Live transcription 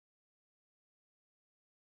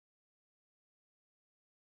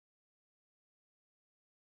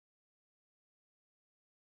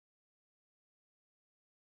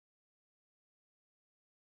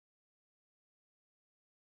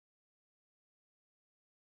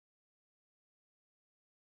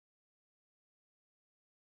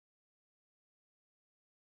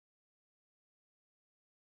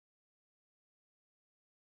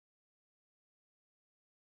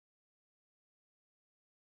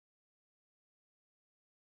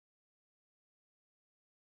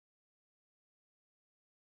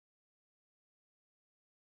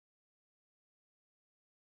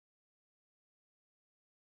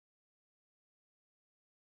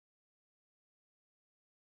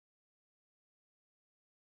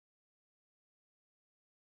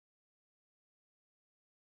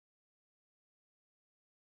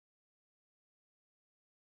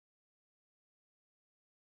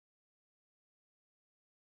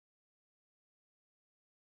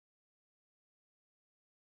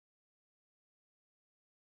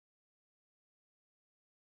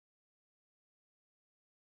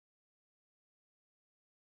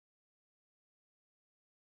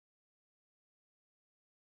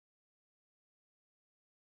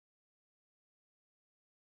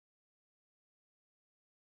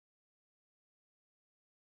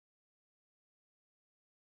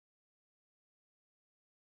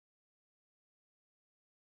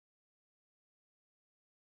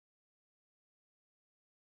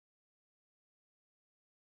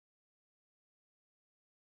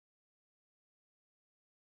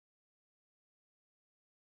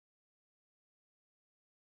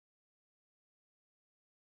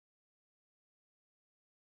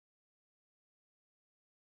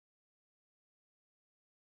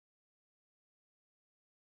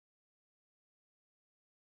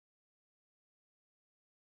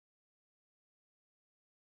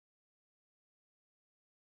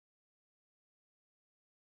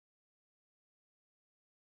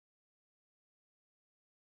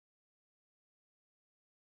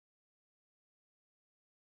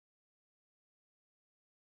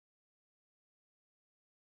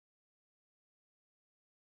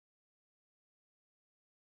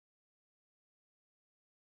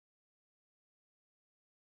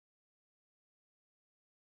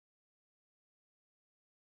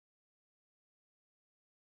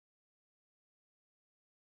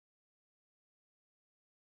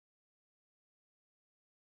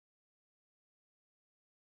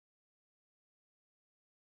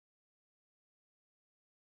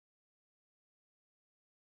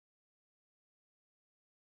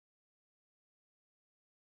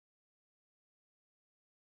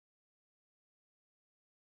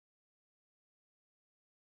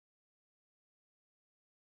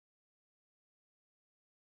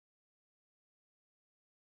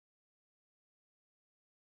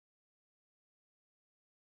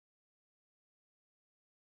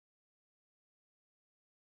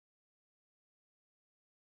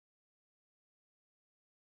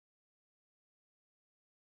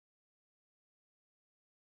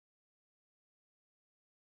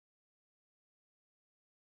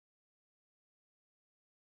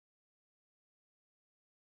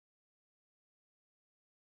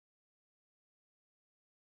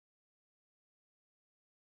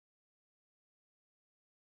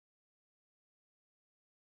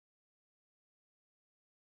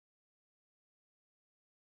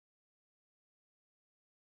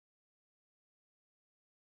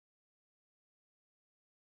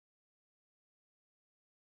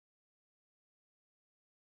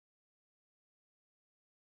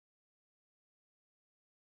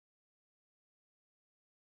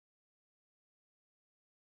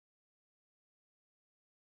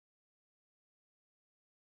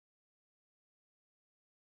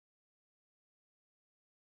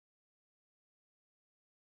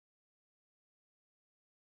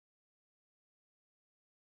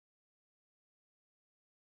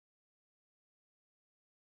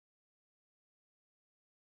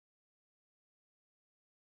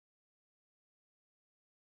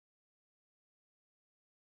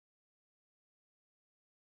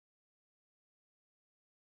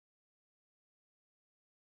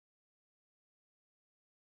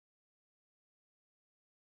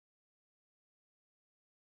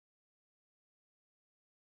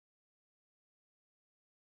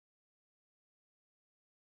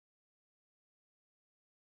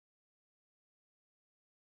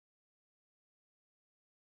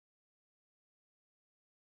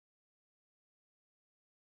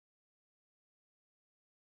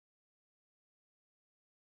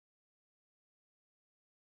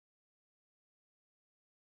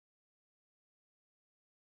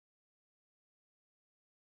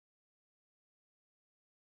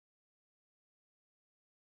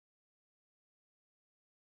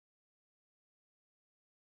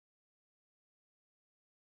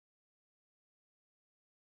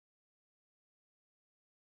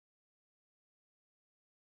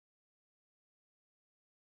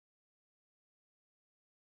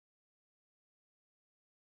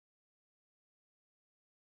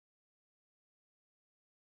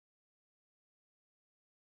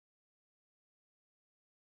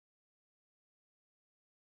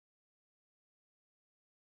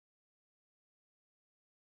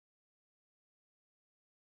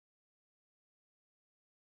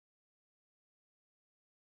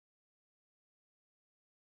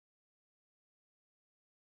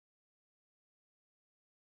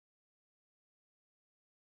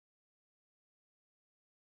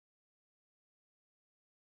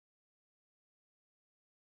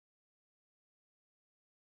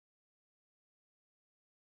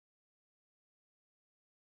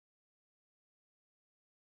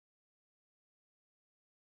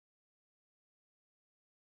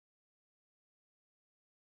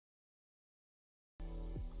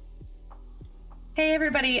Hey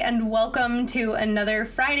everybody, and welcome to another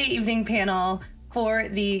Friday evening panel for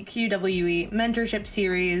the QWE Mentorship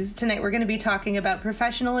Series. Tonight we're going to be talking about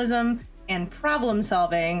professionalism and problem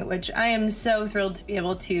solving, which I am so thrilled to be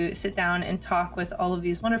able to sit down and talk with all of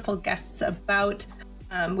these wonderful guests about.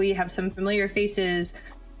 We have some familiar faces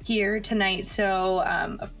here tonight, so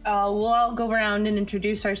we'll all go around and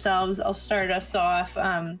introduce ourselves. I'll start us off.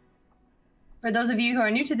 For those of you who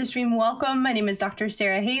are new to the stream, welcome. My name is Dr.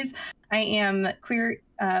 Sarah Hayes. I am Queer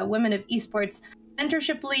Women of Esports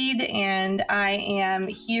Mentorship Lead, and I am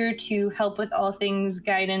here to help with all things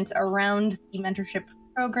guidance around the mentorship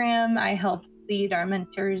program. I help lead our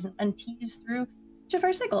mentors and mentees through each of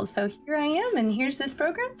our cycles. So here I am, and here's this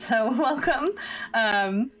program. So welcome.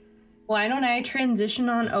 Why don't I transition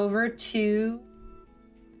on over to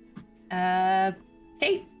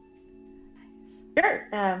Kate? Sure.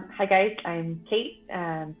 Hi guys, I'm Kate,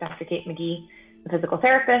 Dr. Kate McGee, a physical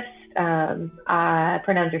therapist.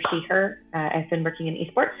 Pronouns are she, her. I've been working in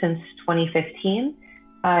esports since 2015.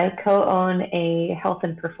 I co-own a health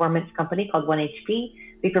and performance company called 1HP.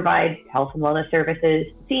 We provide health and wellness services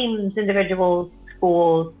to teams, individuals,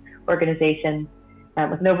 schools, organizations,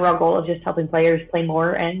 with an overall goal of just helping players play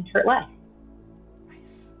more and hurt less.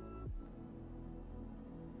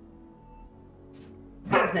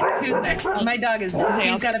 Who's next? Who's next? My dog is next.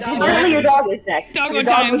 He's got a pin. Literally, your dog is next. Your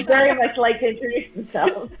dog would very much like to introduce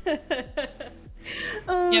themselves.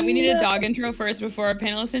 Yeah, we need a dog intro first before our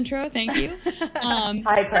panelist intro. Thank you.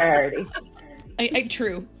 High priority.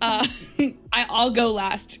 True. I'll go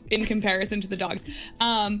last in comparison to the dogs.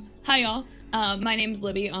 Hi, y'all. My name's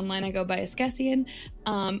Libby. Online, I go by Askesian.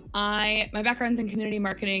 My background's in community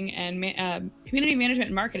marketing and community management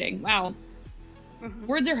and marketing. Wow.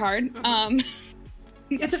 Words are hard.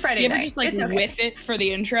 It's a Friday night. You ever just like okay. With it for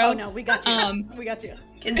the intro? Oh no, we got you. We got you.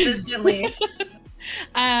 Consistently.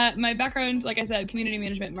 My background, like I said, community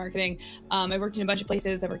management, marketing. I worked in a bunch of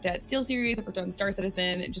places. I worked at SteelSeries. I worked on Star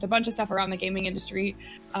Citizen, just a bunch of stuff around the gaming industry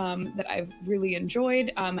that I've really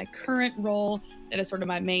enjoyed. My current role, that is sort of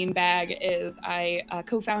my main bag, is I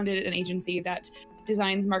co-founded an agency that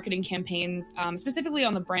designs marketing campaigns, specifically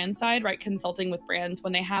on the brand side, right? Consulting with brands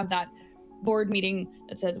when they have that board meeting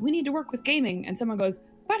that says, we need to work with gaming. And someone goes,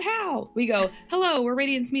 but how? We go, hello, we're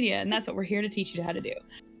Radiance Media. And that's what we're here to teach you how to do.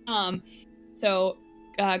 So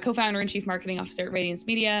co-founder and chief marketing officer at Radiance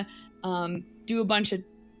Media, do a bunch of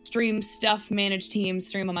stream stuff, manage teams,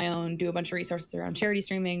 stream on my own, do a bunch of resources around charity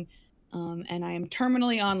streaming. And I am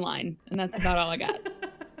terminally online. And that's about all I got.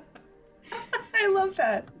 I love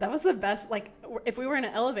that. That was the best. Like, if we were in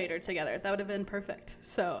an elevator together, that would have been perfect.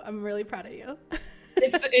 So I'm really proud of you.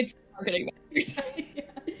 It's marketing. Yeah,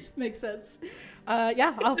 makes sense.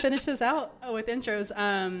 Yeah, I'll finish this out with intros.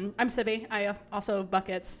 I'm Sibby. I also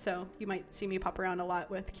buckets, so you might see me pop around a lot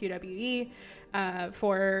with QWE.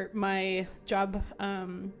 For my job,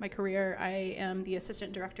 my career, I am the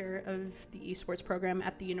assistant director of the esports program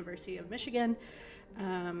at the University of Michigan.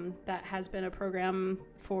 That has been a program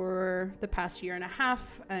for the past year and a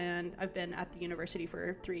half, and I've been at the university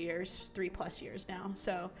for 3+ years now.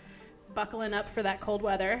 So buckling up for that cold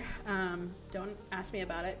weather. Don't ask me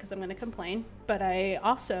about it because I'm going to complain. But I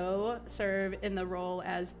also serve in the role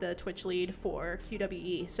as the Twitch lead for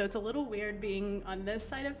QWE. So it's a little weird being on this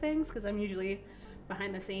side of things because I'm usually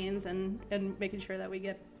behind the scenes and making sure that we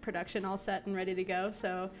get production all set and ready to go.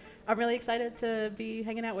 So I'm really excited to be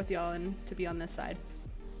hanging out with y'all and to be on this side.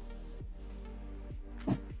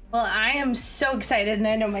 Well, I am so excited, and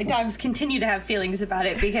I know my dogs continue to have feelings about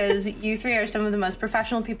it because you three are some of the most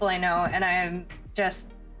professional people I know, and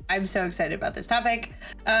I'm so excited about this topic.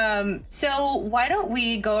 So why don't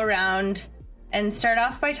we go around and start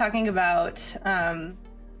off by talking about,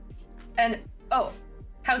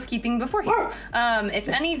 housekeeping beforehand. If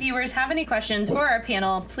any viewers have any questions for our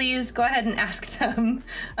panel, please go ahead and ask them.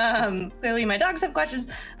 Clearly my dogs have questions.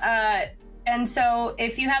 And so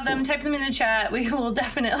if you have them, type them in the chat. We will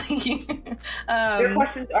definitely... Your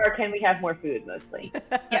questions are, can we have more food, mostly?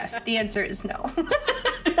 Yes, the answer is no.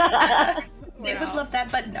 They would love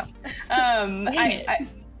that, but no.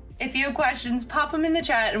 If you have questions, pop them in the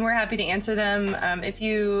chat and we're happy to answer them. If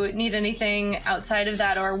you need anything outside of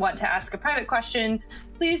that or want to ask a private question,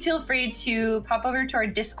 please feel free to pop over to our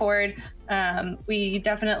Discord. We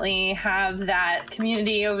definitely have that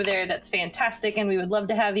community over there that's fantastic and we would love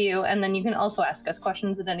to have you. And then you can also ask us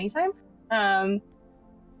questions at any time. And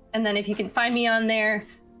then if you can find me on there,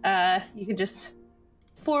 you can just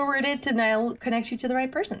forward it and I'll connect you to the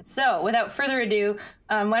right person. So without further ado,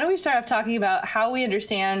 why don't we start off talking about how we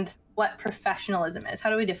understand what professionalism is? How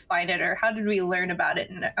do we define it, or how did we learn about it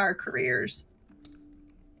in our careers?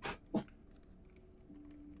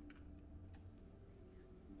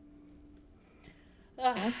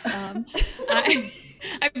 Yes.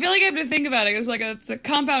 I feel like I have to think about it. It's a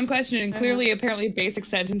compound question, and clearly, apparently, basic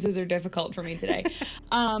sentences are difficult for me today.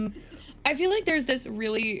 I feel like there's this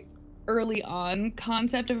really early on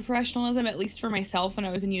concept of professionalism, at least for myself when I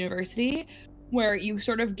was in university, where you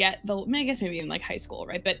sort of get I guess maybe in like high school,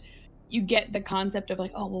 right? But you get the concept of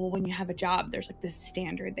like, oh, well, when you have a job, there's like this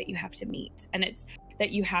standard that you have to meet, and it's that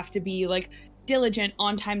you have to be like diligent,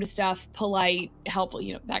 on time to stuff, polite, helpful,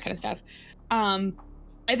 that kind of stuff.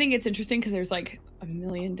 I think it's interesting because there's like a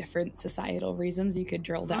million different societal reasons you could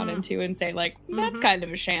drill down into and say like, that's kind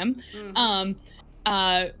of a sham.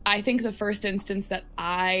 I think the first instance that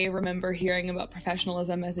I remember hearing about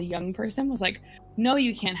professionalism as a young person was like, no,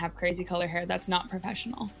 you can't have crazy color hair. That's not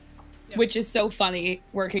professional. Yep. Which is so funny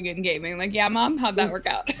working in gaming. Like, yeah, Mom, how'd that work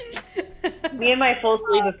out? Me and my full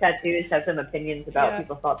sleeve of tattoos have some opinions about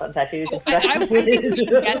people's thoughts on tattoos. I think we should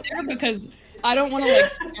get there because I don't want to like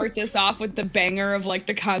start this off with the banger of like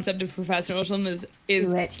the concept of professionalism is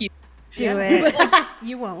huge. Do it.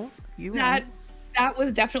 You won't. That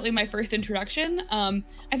was definitely my first introduction. I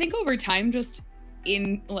think over time, just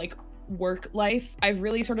in like work life, I've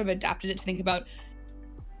really sort of adapted it to think about,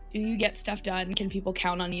 do you get stuff done? Can people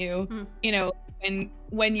count on you? And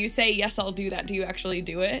when you say, yes, I'll do that, do you actually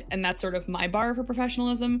do it? And that's sort of my bar for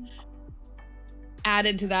professionalism.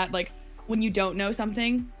 Added to that, like, when you don't know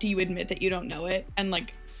something, do you admit that you don't know it and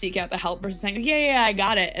like seek out the help versus saying, yeah, I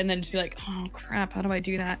got it. And then just be like, oh crap, how do I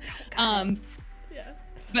do that?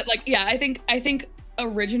 But like, yeah, I think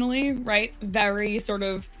originally, right, very sort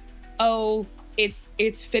of,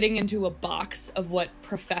 it's fitting into a box of what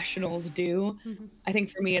professionals do. I think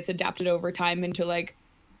for me, it's adapted over time into like,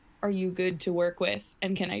 are you good to work with?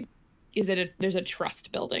 And there's a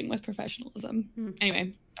trust building with professionalism.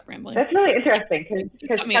 Anyway, stop rambling. That's really interesting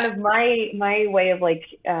because kind of my way of like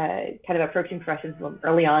kind of approaching professionalism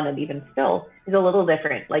early on and even still is a little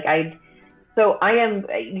different. Like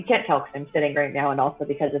you can't tell because I'm sitting right now, and also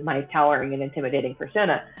because of my towering and intimidating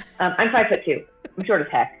persona. I'm 5'2". I'm short as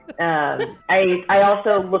heck. I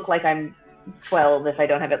also look like I'm 12 if I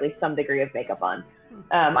don't have at least some degree of makeup on.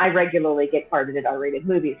 I regularly get carded at R-rated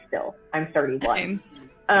movies still. I'm 31.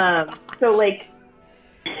 So like,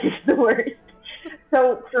 it's the worst.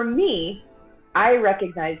 So for me, I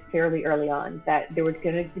recognized fairly early on that there was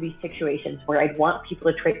going to be situations where I'd want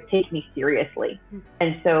people to take me seriously.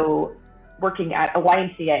 And so working at a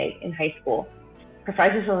YMCA in high school,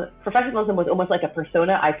 professionalism was almost like a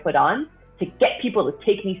persona I put on to get people to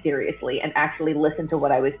take me seriously and actually listen to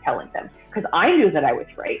what I was telling them. Because I knew that I was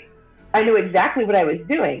right. I knew exactly what I was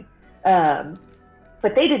doing.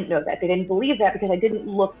 But they didn't know that. They didn't believe that because I didn't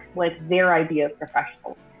look like their idea of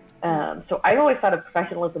professional. So I always thought of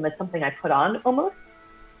professionalism as something I put on almost.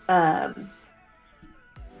 I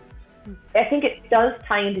think it does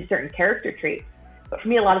tie into certain character traits. But for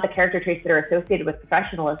me, a lot of the character traits that are associated with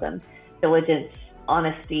professionalism, diligence,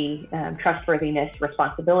 honesty, trustworthiness,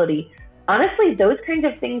 responsibility, honestly, those kinds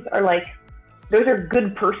of things are like, those are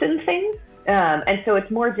good person things. And so it's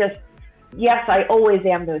more just, yes, I always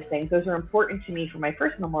am those things. Those are important to me for my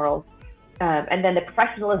personal morals. And then the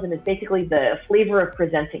professionalism is basically the flavor of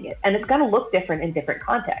presenting it. And it's going to look different in different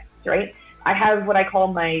contexts, right? I have what I call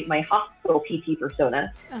my hospital PT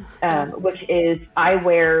persona, which is I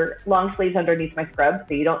wear long sleeves underneath my scrubs,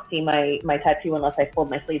 so you don't see my tattoo unless I fold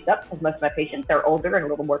my sleeves up, because most of my patients are older and a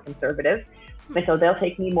little more conservative. And so they'll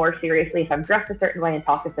take me more seriously if I'm dressed a certain way and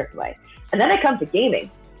talk a certain way. And then I come to gaming.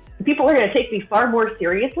 People are going to take me far more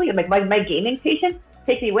seriously. And like my gaming patients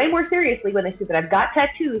take me way more seriously when they see that I've got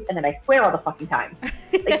tattoos and then I swear all the fucking time.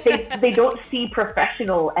 Like they don't see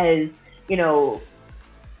professional as,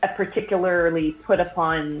 a particularly put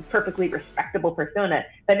upon, perfectly respectable persona.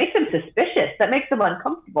 That makes them suspicious. That makes them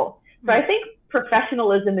uncomfortable. So I think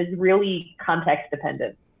professionalism is really context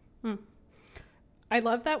dependent. I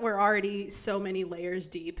love that we're already so many layers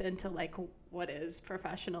deep into like what is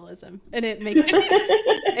professionalism, and it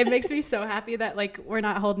makes me so happy that like we're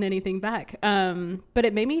not holding anything back. But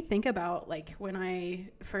it made me think about like when I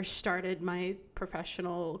first started my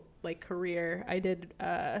professional like career, I did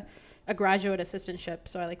a graduate assistantship,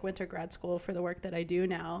 so I like went to grad school for the work that I do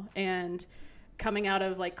now. And coming out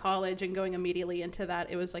of like college and going immediately into that,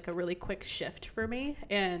 it was like a really quick shift for me.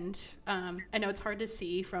 And I know it's hard to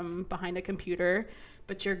see from behind a computer,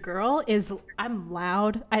 but your girl I'm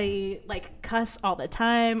loud. I like cuss all the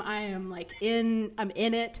time. I'm in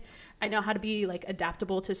it. I know how to be like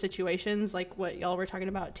adaptable to situations like what y'all were talking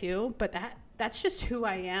about too, but that's just who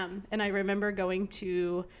I am. And I remember going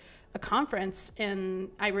to a conference and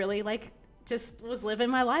I really like just was living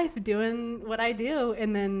my life doing what I do.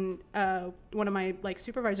 And then one of my like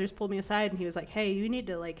supervisors pulled me aside and he was like, hey, you need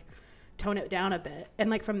to like tone it down a bit. And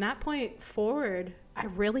like from that point forward, I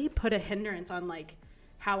really put a hindrance on like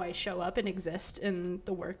how I show up and exist in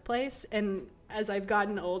the workplace. And as I've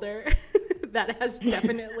gotten older, that has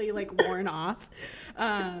definitely like worn off.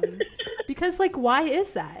 Because like, why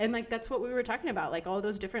is that? And like, that's what we were talking about, like all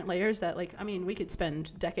those different layers that like, I mean, we could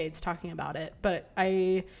spend decades talking about it, but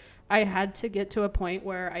I had to get to a point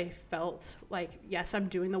where I felt like, yes, I'm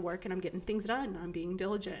doing the work and I'm getting things done. I'm being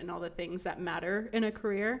diligent and all the things that matter in a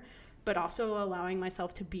career, but also allowing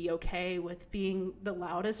myself to be okay with being the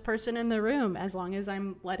loudest person in the room, as long as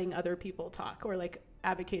I'm letting other people talk, or like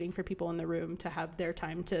advocating for people in the room to have their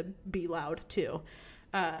time to be loud too.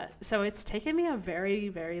 So it's taken me a very,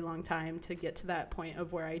 very long time to get to that point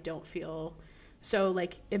of where I don't feel so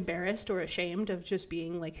like embarrassed or ashamed of just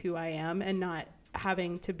being like who I am, and not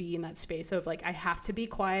having to be in that space of like, I have to be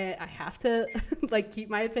quiet. I have to like keep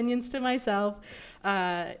my opinions to myself.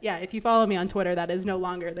 Yeah. If you follow me on Twitter, that is no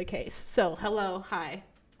longer the case. So hello. Hi,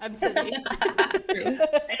 I'm Sydney.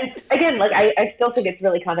 Again, like I still think it's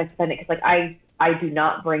really context dependent, because like I do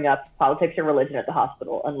not bring up politics or religion at the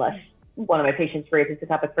hospital unless one of my patients raises the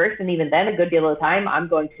topic first. And even then, a good deal of the time, I'm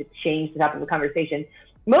going to change the topic of the conversation,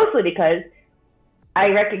 mostly because I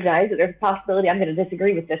recognize that there's a possibility I'm going to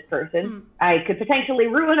disagree with this person. I could potentially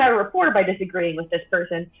ruin our rapport by disagreeing with this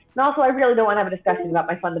person. And also, I really don't want to have a discussion about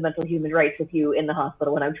my fundamental human rights with you in the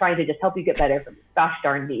hospital when I'm trying to just help you get better from gosh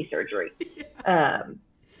darn knee surgery.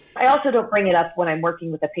 I also don't bring it up when I'm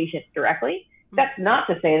working with a patient directly. That's not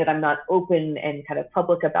to say that I'm not open and kind of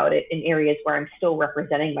public about it in areas where I'm still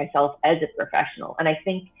representing myself as a professional. And I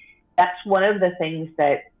think that's one of the things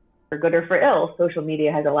that, for good or for ill, social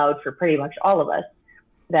media has allowed for pretty much all of us,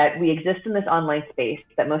 that we exist in this online space,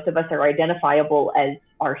 that most of us are identifiable as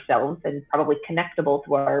ourselves and probably connectable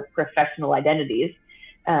to our professional identities.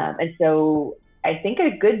 And so I think a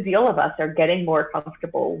good deal of us are getting more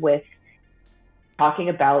comfortable with talking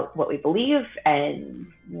about what we believe and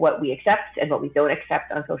what we accept and what we don't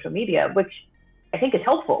accept on social media, which I think is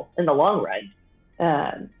helpful in the long run.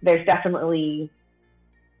 I've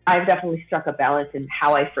definitely struck a balance in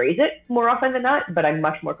how I phrase it more often than not, but I'm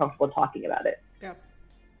much more comfortable talking about it. Yeah.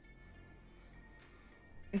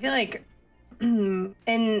 I feel like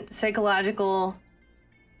in psychological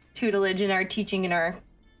tutelage in our teaching in our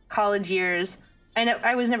college years, I know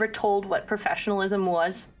I was never told what professionalism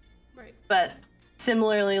was, Right. but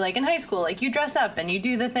similarly, like in high school, like you dress up and you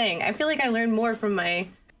do the thing. I feel like I learned more from my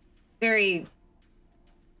very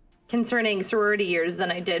concerning sorority years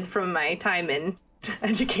than I did from my time in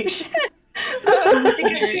education.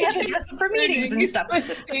 Because we had to dress up for meetings and stuff. I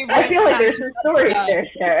feel like there's some stories there,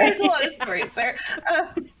 Sarah. There's a lot of stories there.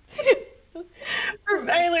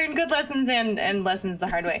 I learned good lessons and lessons the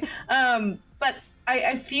hard way. But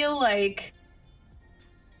I feel like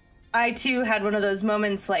I too had one of those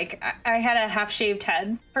moments, like I had a half-shaved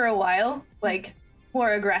head for a while, like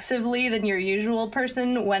more aggressively than your usual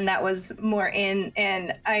person when that was more in,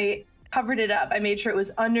 and I covered it up. I made sure it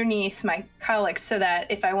was underneath my cowlicks so that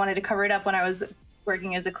if I wanted to cover it up when I was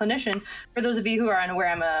working as a clinician, for those of you who are unaware,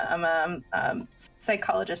 I'm a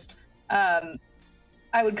psychologist,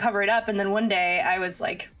 I would cover it up. And then one day I was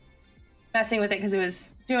like messing with it because it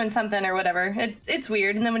was doing something or whatever. It's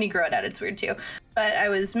weird. And then when you grow it out, it's weird too. But I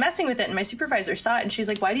was messing with it and my supervisor saw it and she's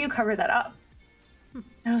like, why do you cover that up? And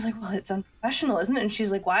I was like, well, it's unprofessional, isn't it? And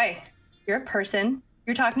she's like, why? You're a person.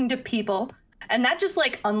 You're talking to people. And that just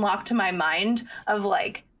like unlocked to my mind of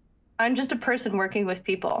like, I'm just a person working with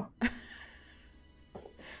people.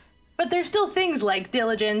 But there's still things like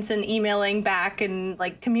diligence and emailing back and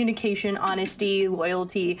like communication, honesty,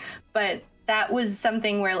 loyalty. But that was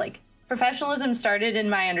something where like professionalism started in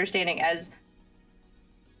my understanding as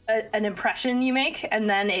an impression you make, and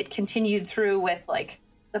then it continued through with like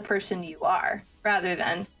the person you are, rather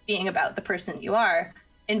than being about the person you are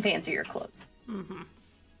in fancier clothes. Mm-hmm.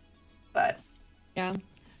 But yeah,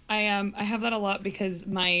 I have that a lot because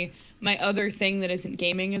my other thing that isn't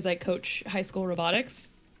gaming is I coach high school robotics,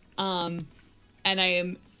 and I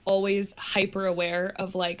am always hyper aware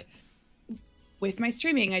of like, with my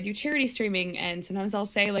streaming, I do charity streaming, and sometimes I'll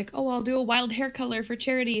say like, oh, I'll do a wild hair color for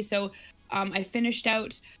charity. So I finished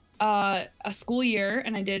out a school year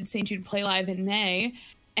and I did St. Jude Play Live in May,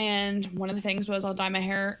 and one of the things was I'll dye my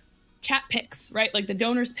hair chat picks, right? Like the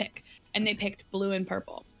donors pick, and they picked blue and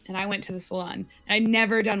purple. And I went to the salon, and I'd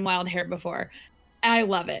never done wild hair before. I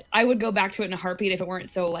love it. I would go back to it in a heartbeat if it weren't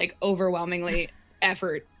so like overwhelmingly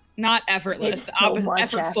not effortless, it's so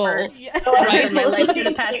much effortful. effort. Yeah. Right? My life for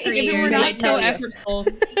the past 3 If it were years. not so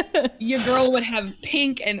effortful, your girl would have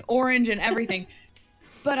pink and orange and everything.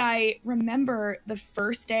 But I remember the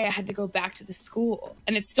first day I had to go back to the school,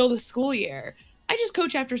 and it's still the school year. I just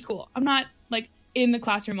coach after school. I'm not like in the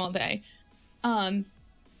classroom all day. And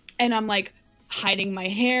I'm like hiding my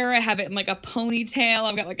hair. I have it in like a ponytail.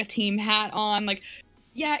 I've got like a team hat on. Like,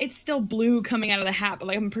 yeah, it's still blue coming out of the hat, but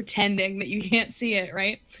like I'm pretending that you can't see it,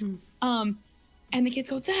 right? And the kids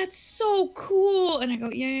go, "That's so cool." And I go,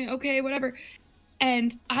 "Yeah, okay, whatever."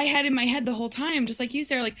 And I had in my head the whole time, just like you,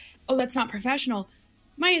 Sarah, like, "Oh, that's not professional."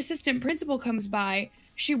 My assistant principal comes by.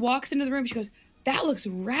 She walks into the room. She goes, "That looks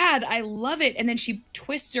rad. I love it." And then she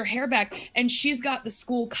twists her hair back, and she's got the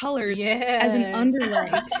school colors as an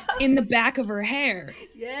underlay in the back of her hair.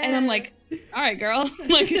 Yeah. And I'm like, "All right, girl."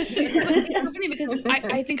 Like, it's so funny because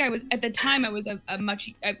I think I was, at the time, I was a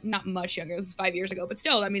much, not much younger. It was 5 years ago, but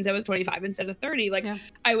still, that means I was 25 instead of 30. Like,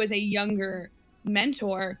 I was a younger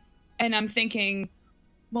mentor, and I'm thinking,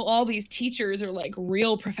 well, all these teachers are like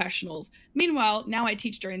real professionals. Meanwhile, now I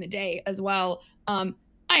teach during the day as well.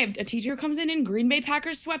 I have a teacher who comes in Green Bay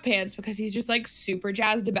Packers sweatpants because he's just like super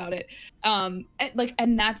jazzed about it. And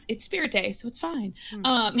it's Spirit Day, so it's fine.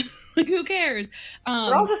 Like, who cares?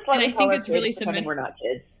 We're all just and I think it's really cemented. We're not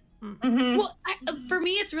kids. Well, for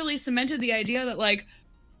me, it's really cemented the idea that like,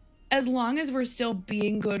 as long as we're still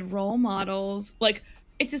being good role models, like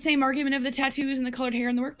it's the same argument of the tattoos and the colored hair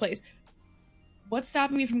in the workplace. What's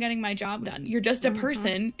stopping me from getting my job done? You're just a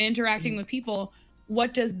person interacting with people.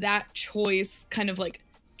 What does that choice kind of like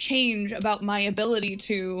change about my ability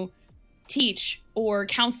to teach or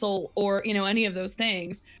counsel or, you know, any of those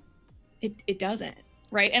things? It doesn't,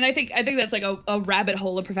 right? And I think that's like a rabbit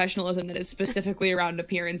hole of professionalism that is specifically around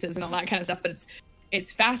appearances and all that kind of stuff, but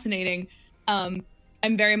it's fascinating. I'm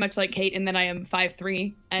very much like Kate in that I am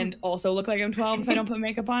 5'3" and also look like I'm 12 if I don't put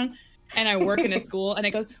makeup on. And I work in a school, and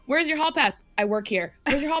it goes, "Where's your hall pass?" "I work here."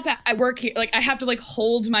 "Where's your hall pass?" "I work here." Like, I have to like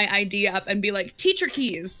hold my ID up and be like, "Teacher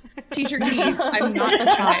keys, teacher keys." I'm not a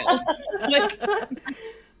child. Like,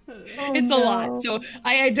 it's a lot. So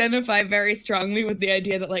I identify very strongly with the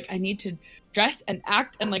idea that like I need to dress and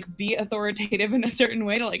act and like be authoritative in a certain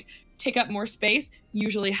way to like take up more space,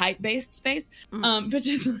 usually height-based space, but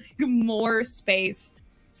just like more space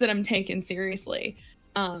so that I'm taken seriously.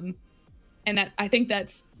 And that, I think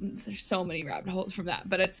there's so many rabbit holes from that,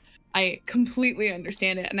 but I completely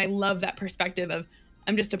understand it. And I love that perspective of,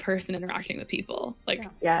 I'm just a person interacting with people. Like,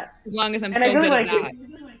 as long as I'm still good at that.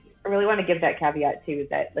 I really want to give that caveat too,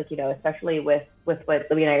 that like, you know, especially with what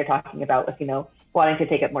Libby and I are talking about, with, you know, wanting to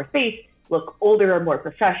take up more space, look older or more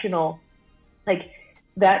professional, like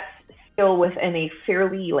that's still within a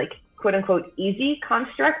fairly like quote unquote easy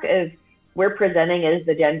construct of, we're presenting as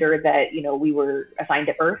the gender that, you know, we were assigned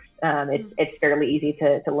at birth. It's fairly easy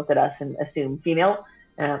to look at us and assume female,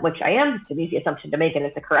 which I am. It's an easy assumption to make, and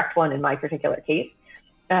it's a correct one in my particular case.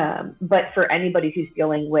 But for anybody who's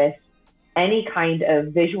dealing with any kind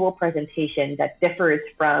of visual presentation that differs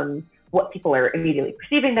from what people are immediately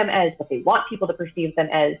perceiving them as, what they want people to perceive them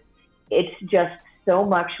as, it's just so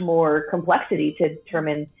much more complexity to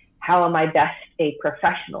determine how am I best a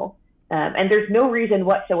professional. And there's no reason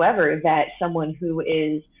whatsoever that someone who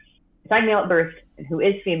is assigned male at birth and who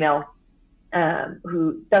is female,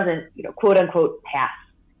 who doesn't, you know, quote unquote pass,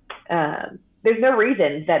 there's no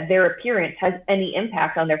reason that their appearance has any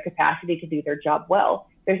impact on their capacity to do their job well.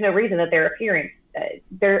 There's no reason that their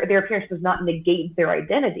appearance does not negate their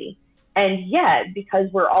identity. And yet,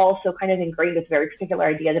 because we're all so kind of ingrained with very particular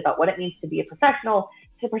ideas about what it means to be a professional,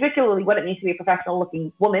 so particularly what it means to be a professional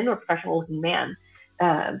looking woman or professional looking man,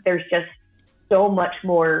 there's just so much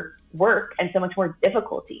more work and so much more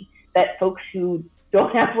difficulty that folks who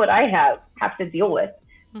don't have what I have to deal with.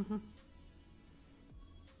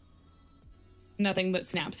 Nothing but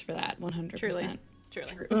snaps for that, 100%. Truly.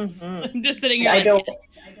 I'm just sitting here. I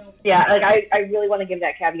really want to give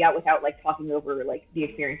that caveat without like talking over like the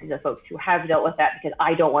experiences of folks who have dealt with that, because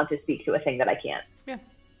I don't want to speak to a thing that I can't. Yeah.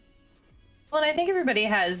 Well, and I think everybody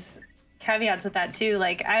has caveats with that too.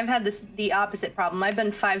 Like, I've had the opposite problem. I've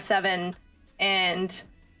been 5'7" and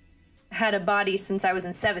had a body since I was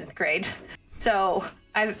in 7th grade. So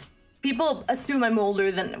people assume I'm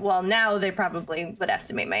older than, well, now they probably would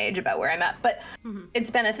estimate my age about where I'm at, but it's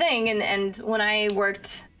been a thing. And when I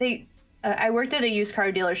worked, I worked at a used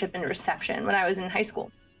car dealership in reception when I was in high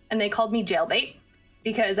school, and they called me jailbait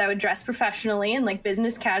because I would dress professionally and like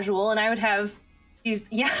business casual, and I would have these,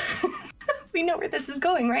 we know where this is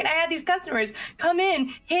going, right? I had these customers come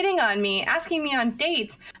in hitting on me, asking me on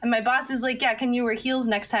dates, and my boss is like, "Yeah, can you wear heels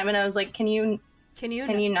next time?" And I was like, Can you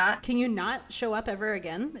not show up ever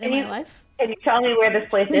again in my life? Can you tell me where this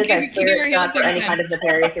place is? I swear it's not for any kind of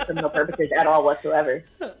nefarious or criminal purposes at all whatsoever.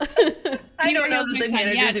 I don't know the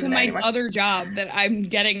managers. Yeah, to my other job that I'm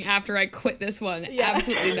getting after I quit this one. Yeah.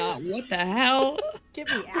 Absolutely not. What the hell? Get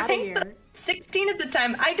me out of here. 16 at the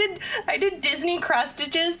time. I did Disney cross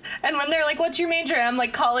stitches, and when they're like, "What's your major?" I'm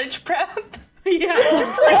like, "College prep." Yeah,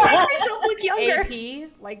 just to like make myself look younger. AP,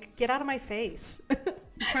 like, get out of my face. I'm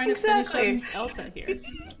trying to finish Elsa here.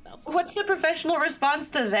 What's the professional response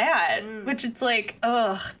to that? Which it's like,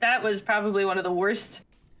 ugh, that was probably one of the worst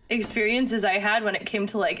experiences I had when it came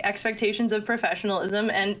to like expectations of professionalism,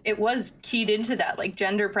 and it was keyed into that like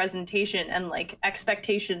gender presentation and like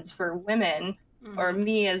expectations for women or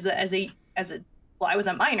me as a well, I was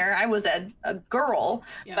a minor, I was a girl,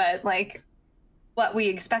 but like what we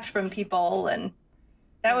expect from people, and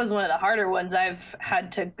that was one of the harder ones I've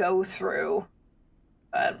had to go through.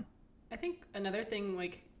 But I think another thing,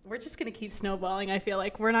 like, we're just going to keep snowballing. I feel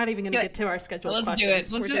like we're not even going to get to our scheduled Let's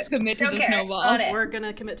questions. do it. Let's just commit to the snowball. We're going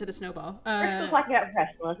to commit to the snowball. We're still talking about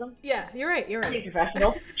professionalism. Yeah, you're right.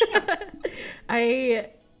 Professional.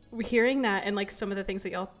 Hearing that and like some of the things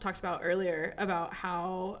that y'all talked about earlier about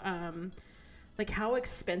how like how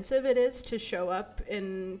expensive it is to show up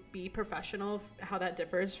and be professional, how that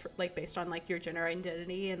differs like based on like your gender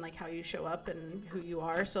identity and like how you show up and who you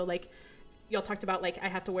are. So like y'all talked about like I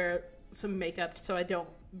have to wear some makeup so I don't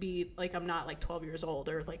be like I'm not like 12 years old,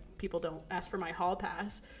 or like people don't ask for my hall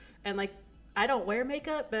pass, and like I don't wear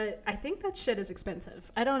makeup, but I think that shit is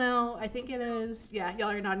expensive. I don't know. I think it is. Yeah, y'all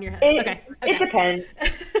are nodding your head. Okay. It depends.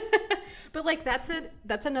 But like that's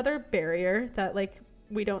another barrier that like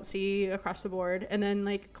we don't see across the board. And then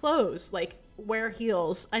like clothes, like wear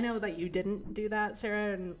heels. I know that you didn't do that,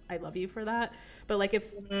 Sarah, and I love you for that. But like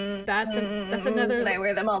if that's another. And I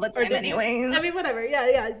wear them all the time anyways. I mean, whatever.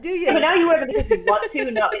 Yeah. Do you? Yeah, but now you wear them because you want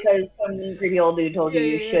to, not because some creepy old dude told you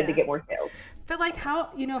you should to get more sales. But like how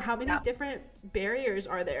many different barriers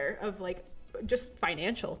are there of like just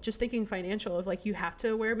thinking financial of like you have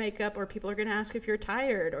to wear makeup or people are going to ask if you're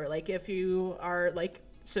tired or like if you are like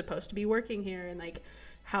supposed to be working here, and like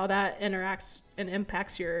how that interacts and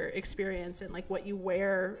impacts your experience and like what you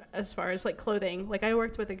wear as far as like clothing. Like I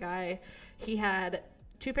worked with a guy, he had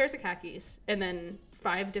 2 pairs of khakis and then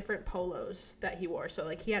 5 different polos that he wore. So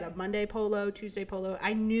like he had a Monday polo, Tuesday polo.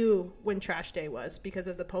 I knew when trash day was because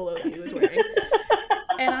of the polo that he was wearing.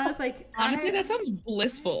 And I was like, honestly, that sounds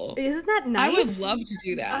blissful. Isn't that nice? I would love to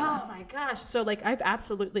do that. Oh my gosh. So like I've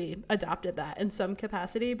absolutely adopted that in some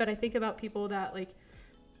capacity, but I think about people that like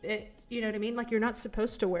it, you know what I mean? Like you're not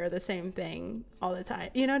supposed to wear the same thing all the time.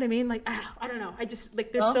 You know what I mean? Like, I don't know. I just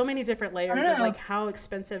like, there's so many different layers of like how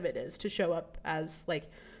expensive it is to show up as like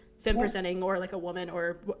femme presenting or like a woman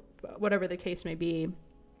or whatever the case may be,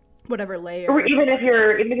 whatever layer. Or even if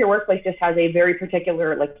your workplace just has a very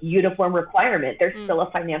particular like uniform requirement, there's still a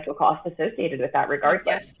financial cost associated with that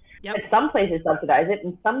regardless. Yep. And some places subsidize it,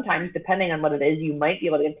 and sometimes depending on what it is, you might be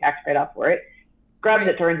able to get tax write-off for it. Scrubs,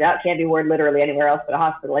 it turns out, can't be worn literally anywhere else but a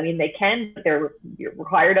hospital. I mean, they can, but you're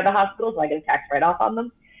required at a hospital, so I get a tax write-off on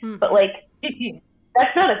them. But like,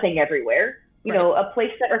 that's not a thing everywhere. You know, a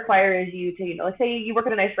place that requires you to, let's say you work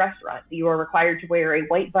at a nice restaurant, you are required to wear a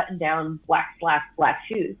white button-down, black slacks, black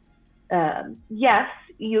shoes. Yes,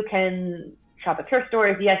 you can shop at thrift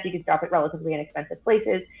stores. Yes, you can shop at relatively inexpensive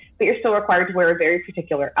places, but you're still required to wear a very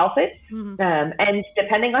particular outfit. And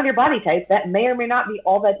depending on your body type, that may or may not be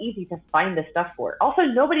all that easy to find the stuff for. Also,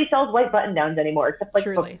 nobody sells white button downs anymore, except like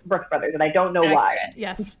Brooks Brothers, and I don't know why.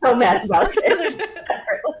 Yes. I'm so mad about it.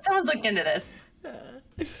 Someone's looked into this.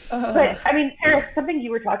 But I mean, Sarah, something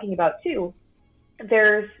you were talking about too.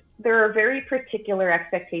 There are very particular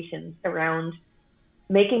expectations around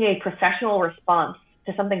making a professional response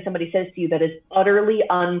to something somebody says to you that is utterly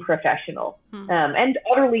unprofessional and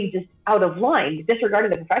utterly just out of line,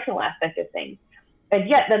 disregarding the professional aspect of things. And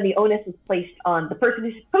yet then the onus is placed on the person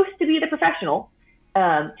who's supposed to be the professional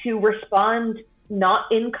to respond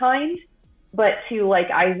not in kind, but to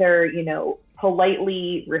like either,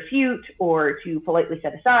 politely refute or to politely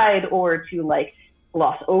set aside or to like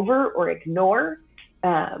gloss over or ignore.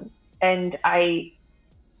 And I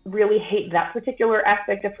really hate that particular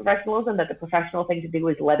aspect of professionalism, that the professional thing to do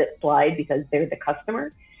is let it slide because they're the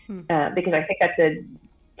customer. Because I think that's a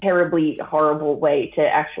terribly horrible way to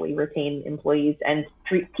actually retain employees and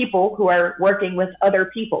treat people who are working with other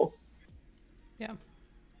people. Yeah.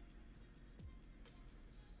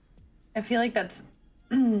 I feel like that's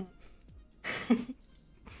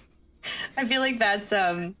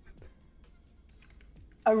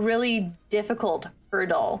a really difficult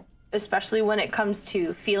hurdle, especially when it comes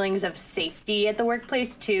to feelings of safety at the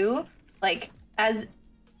workplace too. Like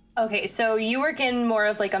so you work in more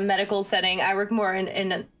of like a medical setting. I work more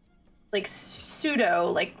in a like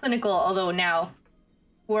pseudo like clinical, although now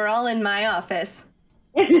we're all in my office.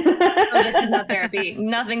 Oh, this is not therapy.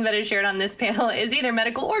 Nothing that is shared on this panel is either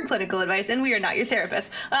medical or clinical advice, and we are not your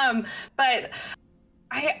therapist. But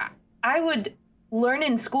I would learn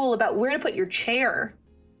in school about where to put your chair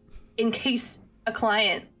in case a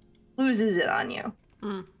client loses it on you.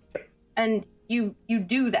 And you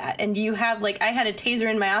do that, and you have, like, I had a taser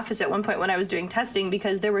in my office at one point when I was doing testing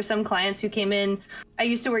because there were some clients who came in. I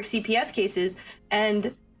used to work CPS cases,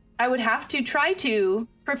 and I would have to try to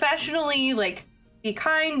professionally, like, be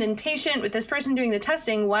kind and patient with this person doing the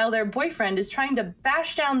testing while their boyfriend is trying to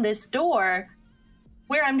bash down this door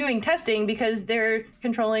where I'm doing testing because they're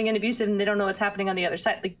controlling and abusive and they don't know what's happening on the other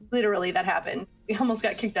side. Like, literally, that happened. We almost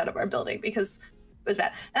got kicked out of our building because it was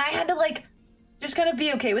bad. And I had to, like, just kind of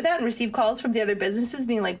be okay with that and receive calls from the other businesses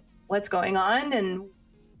being like, what's going on, and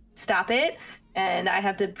stop it. And I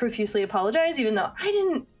have to profusely apologize, even though I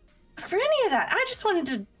didn't ask for any of that. I just wanted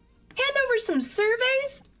to hand over some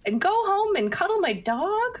surveys and go home and cuddle my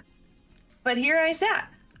dog. But here I sat.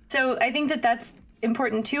 So I think that that's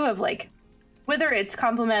important too, of, like, whether it's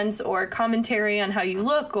compliments or commentary on how you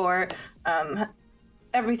look, or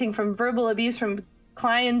everything from verbal abuse from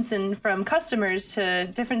clients and from customers to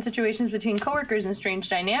different situations between coworkers and strange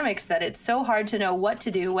dynamics, that it's so hard to know what to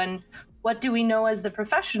do when what do we know as the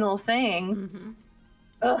professional thing.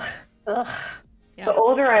 Ugh. Yeah. The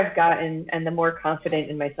older I've gotten and the more confident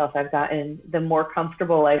in myself I've gotten, the more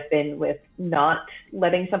comfortable I've been with not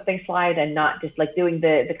letting something slide and not just, like, doing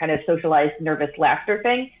the kind of socialized nervous laughter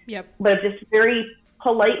thing. But just very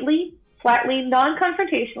politely, flatly,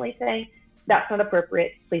 non-confrontationally saying, that's not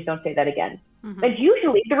appropriate. Please don't say that again. And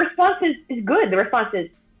usually the response is good. The response is,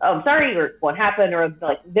 oh, I'm sorry, or what happened, or,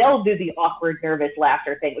 like, they'll do the awkward, nervous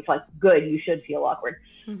laughter thing, which, like, good, you should feel awkward.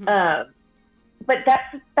 But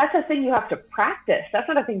that's a thing you have to practice. That's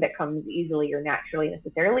not a thing that comes easily or naturally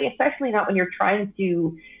necessarily, especially not when you're trying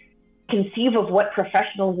to conceive of what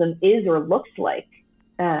professionalism is or looks like.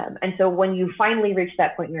 And so when you finally reach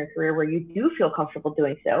that point in your career where you do feel comfortable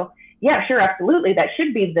doing so, yeah, sure, absolutely, that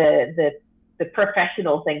should be the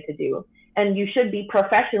professional thing to do. And you should be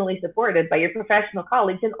professionally supported by your professional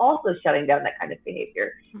colleagues and also shutting down that kind of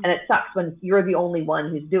behavior. And it sucks when you're the only one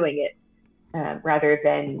who's doing it, rather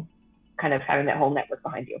than kind of having that whole network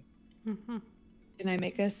behind you. Can I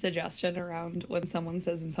make a suggestion around when someone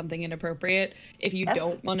says something inappropriate? If you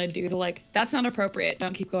don't want to do the, like, that's not appropriate,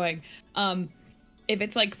 don't keep going. If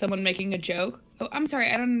it's like someone making a joke, oh, I'm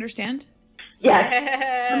sorry, I don't understand.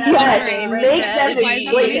 Yes. Make them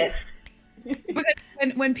explain it. Because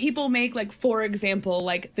when people make, like, for example,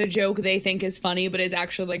 like, the joke they think is funny but is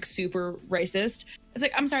actually, like, super racist, it's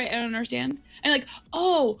like, I'm sorry, I don't understand. And, like,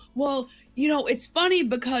 oh, well, you know, it's funny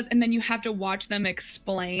because, and then you have to watch them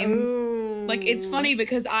explain. Ooh. Like, it's funny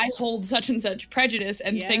because I hold such and such prejudice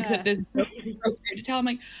and think that this joke is appropriate to tell. I'm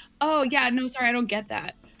like, oh yeah, no, sorry, I don't get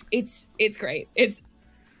that. It's great. It's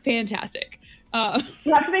fantastic. You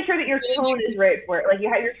have to make sure that your tone is right for it. Like,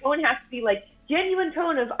 your tone has to be, like, genuine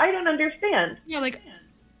tone of, I don't understand. Yeah, like,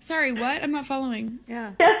 sorry, what? I'm not following.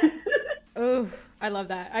 Yeah. Oh, I love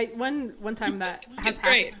that. One time that has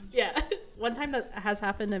happened. Yeah. One time that has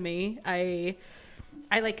happened to me, I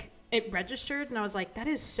like, it registered and I was like, that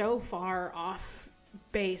is so far off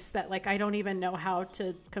base that, like, I don't even know how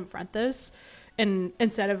to confront this. And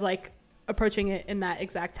instead of, like, approaching it in that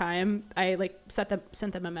exact time, I, like,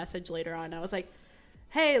 sent them a message later on. I was like,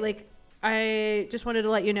 hey, like, I just wanted to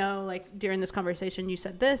let you know, like, during this conversation you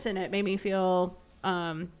said this and it made me feel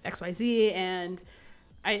XYZ, and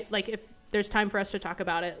I, like, if there's time for us to talk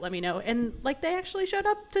about it, let me know. And, like, they actually showed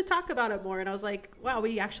up to talk about it more, and I was like, wow,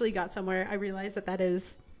 we actually got somewhere. I realize that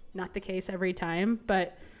is not the case every time,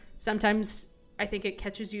 but sometimes I think it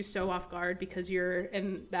catches you so off guard because you're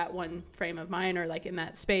in that one frame of mind, or, like, in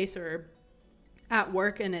that space or at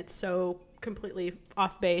work, and it's so completely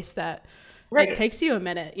off base that it takes you a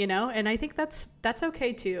minute, you know? And I think that's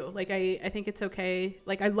okay too. Like, I think it's okay.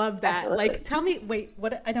 Like, I love that. Absolutely. Like, tell me, wait,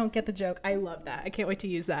 what? I don't get the joke. I love that. I can't wait to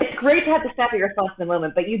use that. It's great to have the snappy response in the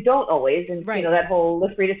moment, but you don't always. And, you know, that whole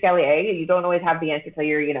Le Free d'Escalier, you don't always have the answer till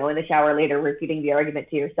you're, you know, in the shower later repeating the argument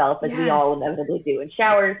to yourself, as we all inevitably do in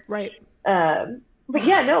showers. Right. But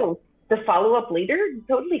yeah, no, the follow-up later,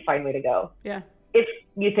 totally fine way to go. Yeah. If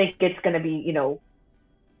you think it's going to be, you know,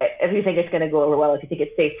 if you think it's going to go over well, if you think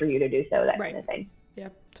it's safe for you to do so, that kind of thing. Yeah,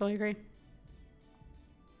 totally agree.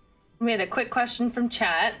 We had a quick question from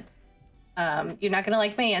chat. You're not going to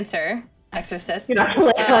like my answer, Exorcist. You're not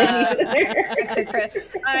going to like my answer. Exorcist.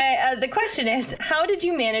 The question is, how did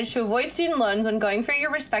you manage to avoid student loans when going for your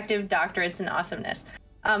respective doctorates in awesomeness?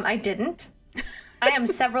 I didn't. I am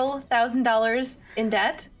several $1,000s in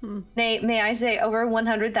debt. May I say over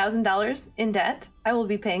 $100,000 in debt. I will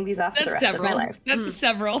be paying these off for the rest of my life. That's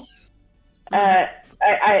several.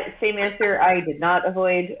 Same answer. I did not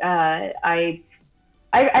avoid. I've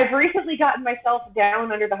recently gotten myself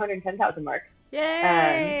down under the 110,000 mark.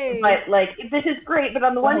 Yay! But like, this is great. But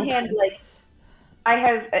on the one hand, like,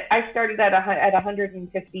 I started at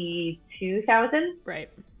 152,000. Right.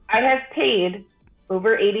 I have paid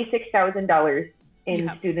over $86,000 in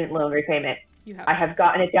student loan repayment. I have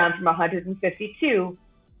gotten it down from 152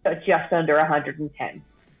 to just under 110.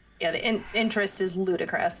 Yeah, the interest is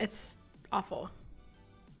ludicrous. It's awful.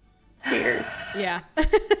 Weird. Yeah,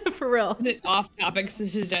 for real. Is it off topic to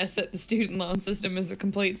suggest that the student loan system is a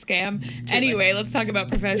complete scam? Anyway, let's talk about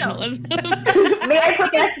professionalism. May I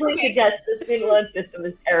professionally suggest the student loan system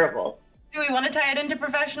is terrible? Do we want to tie it into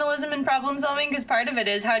professionalism and problem solving? Because part of it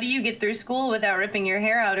is, how do you get through school without ripping your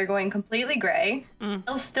hair out or going completely gray,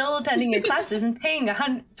 while still attending your classes and paying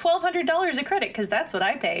 $1,200 a credit? Because that's what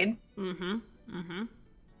I paid. I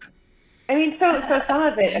mean, so some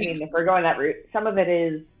of it, I mean, if we're going that route, some of it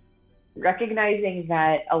is recognizing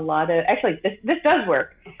that a lot of, actually, this does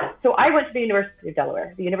work. So I went to the University of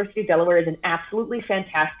Delaware. The University of Delaware is an absolutely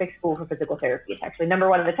fantastic school for physical therapy. It's actually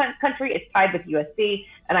 #1 in the country. It's tied with USC,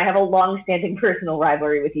 and I have a long-standing personal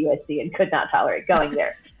rivalry with USC and could not tolerate going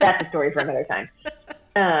there. That's a story for another time.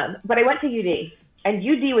 But I went to UD, and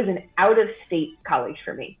UD was an out-of-state college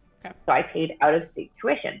for me. Okay. So I paid out-of-state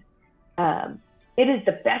tuition. It is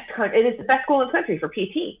the best school in the country for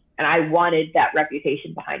PT, and I wanted that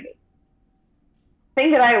reputation behind me.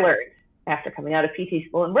 Thing that I learned after coming out of PT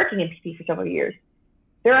school and working in PT for several years,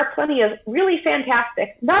 there are plenty of really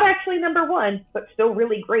fantastic, not actually #1, but still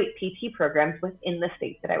really great PT programs within the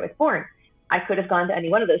state that I was born. I could have gone to any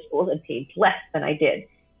one of those schools and paid less than I did.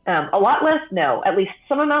 A lot less? No. At least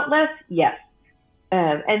some amount less? Yes.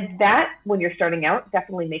 And that, when you're starting out,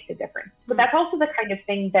 definitely makes a difference. But that's also the kind of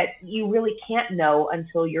thing that you really can't know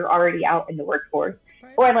until you're already out in the workforce,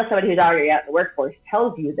 or unless somebody who's already out in the workforce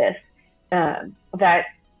tells you this, that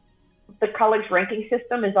the college ranking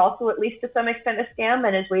system is also, at least to some extent, a scam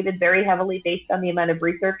and is weighted very heavily based on the amount of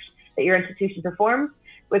research that your institution performs,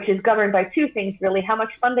 which is governed by two things, really: how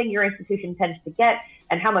much funding your institution tends to get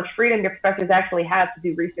and how much freedom your professors actually have to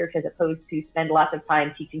do research, as opposed to spend lots of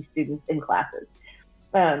time teaching students in classes.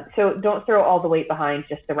 So don't throw all the weight behind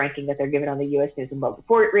just the ranking that they're given on the U.S. News and World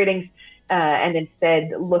Report ratings, and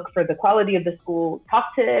instead look for the quality of the school.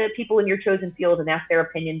 Talk to people in your chosen field and ask their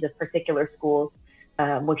opinions of particular schools,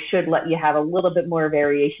 which should let you have a little bit more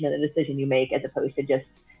variation in the decision you make, as opposed to just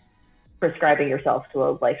prescribing yourself to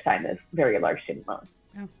a lifetime of very large student loans.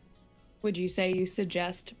 Oh. Would you say you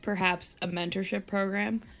suggest perhaps a mentorship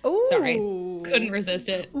program? Ooh. Sorry, couldn't resist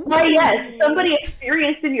it. Why, yes. Somebody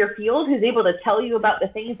experienced in your field who's able to tell you about the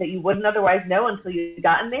things that you wouldn't otherwise know until you've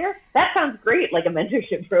gotten there. That sounds great, like a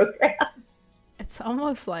mentorship program. It's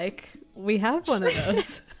almost like we have one of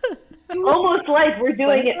those. Almost like we're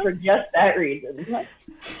doing it for just that reason.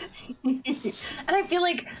 And I feel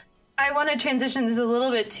like I want to transition this a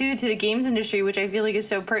little bit too to the games industry, which I feel like is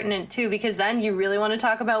so pertinent too, because then you really want to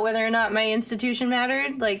talk about whether or not my institution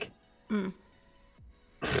mattered. Like,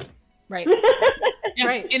 right. Yeah,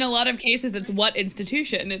 Right. in a lot of cases, it's what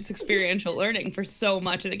institution. It's experiential learning for so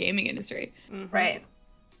much of the gaming industry. Right.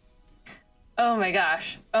 Oh my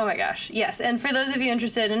gosh. Oh my gosh. Yes. And for those of you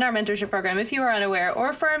interested in our mentorship program, if you are unaware,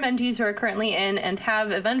 or for our mentees who are currently in and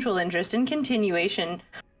have eventual interest in continuation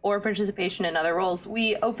or participation in other roles,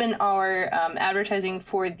 we open our advertising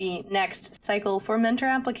for the next cycle for mentor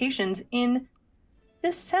applications in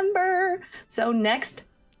December. So next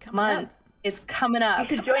month, it's coming up.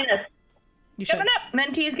 You should join us. You should. Coming up,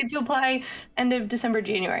 mentees get to apply end of December,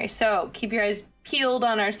 January. So keep your eyes peeled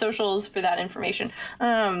on our socials for that information.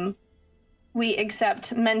 We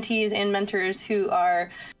accept mentees and mentors who are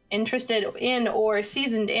interested in or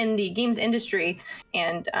seasoned in the games industry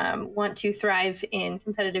and want to thrive in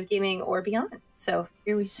competitive gaming or beyond. So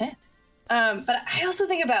here we sit. But I also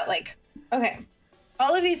think about, like, okay,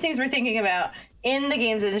 all of these things we're thinking about in the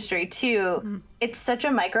games industry too. It's such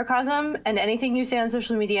a microcosm, and anything you say on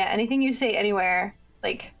social media, anything you say anywhere,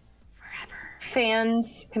 like, forever,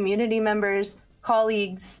 fans, community members,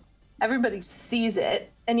 colleagues, everybody sees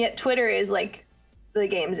it. And yet Twitter is like the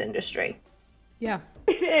games industry. Yeah.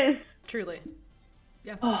 It is. Truly.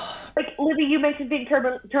 Yeah. Like, Livy, you mentioned being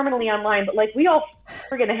terminally online, but like, we all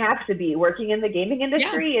are going to have to be working in the gaming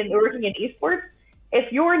industry and working in esports. If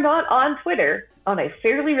you're not on Twitter on a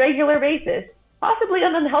fairly regular basis, possibly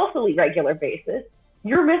on an unhealthily regular basis,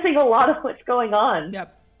 you're missing a lot of what's going on.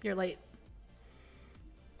 Yep. You're late.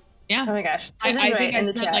 Yeah. Oh my gosh. I Right think I in the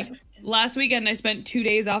spent chat. like last weekend I spent 2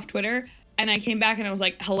 days off Twitter and I came back and I was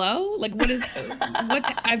like, hello? Like what is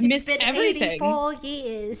what I've missed everything. 84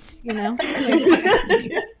 years, you know?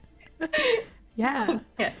 Yeah.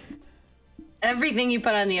 Yes. Everything you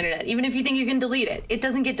put on the internet, even if you think you can delete it, it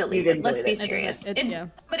doesn't get deleted. Let's be serious. Yeah.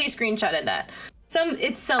 Somebody screenshotted that.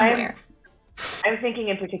 It's somewhere. I'm thinking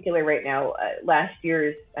in particular right now, last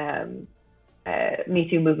year's Me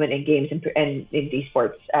Too movement in games and in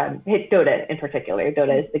esports hit Dota in particular.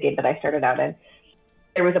 Dota is the game that I started out in.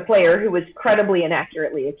 There was a player who was credibly and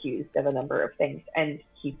accurately accused of a number of things, and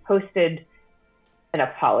he posted an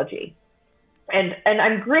apology. And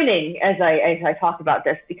I'm grinning as I talk about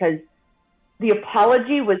this because the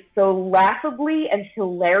apology was so laughably and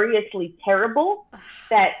hilariously terrible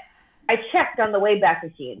that I checked on the Wayback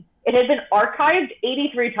Machine. It had been archived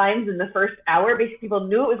 83 times in the first hour because people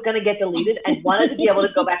knew it was going to get deleted and wanted to be able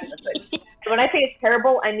to go back and listen. And when I say it's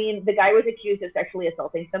terrible, I mean the guy was accused of sexually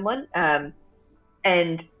assaulting someone,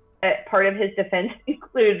 and part of his defense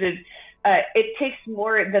included, it takes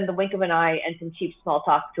more than the wink of an eye and some cheap small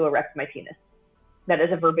talk to erect my penis. That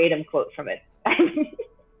is a verbatim quote from it.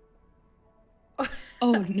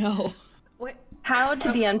 Oh no. What? How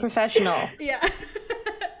to be unprofessional. Yeah.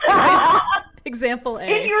 Example A.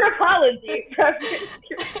 In your apology.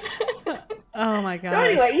 Oh my god. So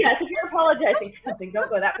anyway, yes, if you're apologizing for something, don't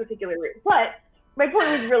go that particular route. But my point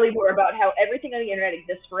was really more about how everything on the internet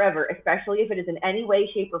exists forever, especially if it is in any way,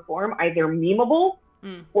 shape, or form either memeable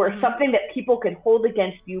or something that people can hold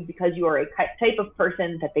against you because you are a type of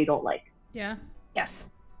person that they don't like. Yeah. Yes.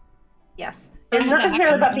 Yes. It's not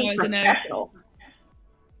necessarily about being professional.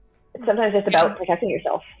 It's sometimes just about protecting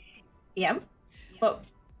yourself. Yeah. What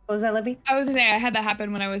was that, Libby? I was gonna say I had that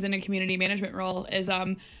happen when I was in a community management role.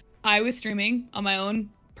 I was streaming on my own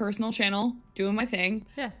personal channel, doing my thing.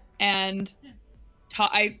 Yeah. And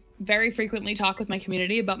I very frequently talk with my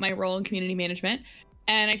community about my role in community management.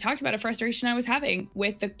 And I talked about a frustration I was having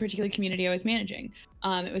with the particular community I was managing.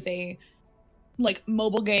 It was a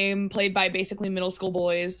mobile game played by basically middle school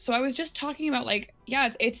boys. So I was just talking about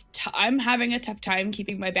I'm having a tough time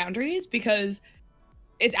keeping my boundaries because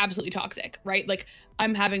it's absolutely toxic, right? Like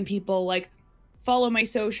I'm having people follow my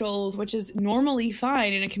socials, which is normally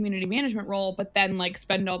fine in a community management role, but then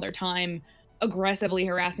spend all their time aggressively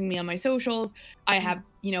harassing me on my socials. I have,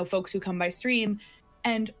 folks who come by stream,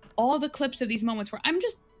 and all the clips of these moments where I'm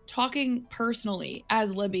just talking personally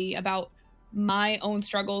as Libby about my own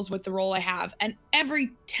struggles with the role I have. And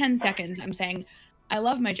every 10 seconds I'm saying, I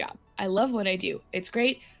love my job. I love what I do. It's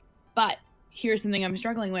great. But here's something I'm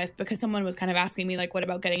struggling with, because someone was kind of asking me what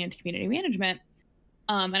about getting into community management?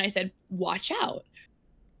 And I said, watch out.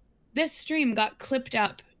 This stream got clipped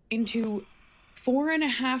up into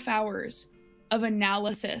 4.5 hours of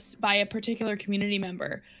analysis by a particular community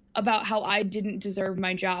member about how I didn't deserve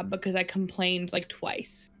my job because I complained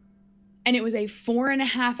twice. And it was a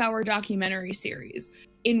 4.5 hour documentary series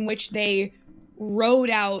in which they wrote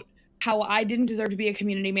out how I didn't deserve to be a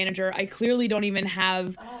community manager. I clearly don't even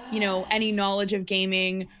have, any knowledge of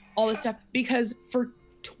gaming, all this stuff, because for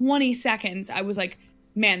 20 seconds I was like,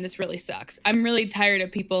 man, this really sucks. I'm really tired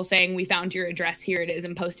of people saying, we found your address, here it is,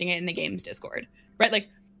 and posting it in the game's Discord, right?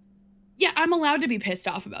 Yeah, I'm allowed to be pissed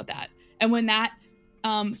off about that. And when that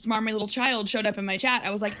smarmy little child showed up in my chat,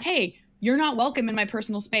 I was like, hey, you're not welcome in my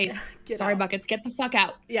personal space. Sorry, Buckets, get the fuck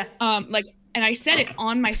out. Yeah. And I said it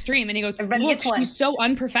on my stream, and he goes, look, she's so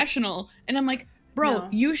unprofessional. And I'm like, bro, no.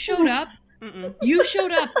 You showed up. You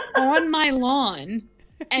showed up on my lawn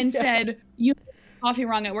and said, you coffee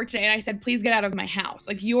wrong at work today. And I said, please get out of my house.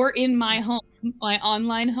 You're in my home, my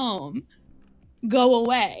online home. Go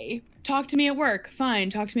away. Talk to me at work. Fine.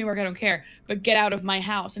 Talk to me at work. I don't care. But get out of my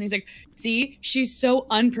house. And he's like, see, she's so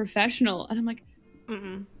unprofessional. And I'm like,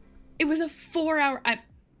 it was a 4-hour. I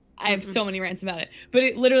have so many rants about it, but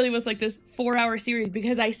it literally was this 4-hour series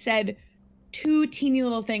because I said 2 teeny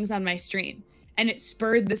little things on my stream, and it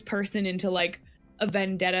spurred this person into a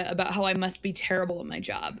vendetta about how I must be terrible at my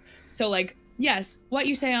job. So yes, what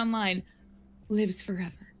you say online lives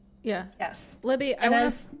forever. Yeah. Yes. Libby,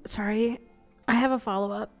 sorry, I have a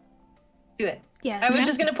follow-up. Do it. Yeah. I was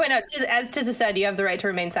just going to point out, as Tizza said, you have the right to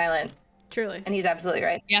remain silent. Truly. And he's absolutely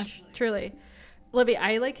right. Yeah. Truly. Libby,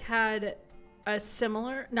 I had a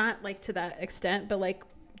similar, not to that extent, but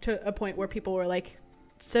to a point where people were like,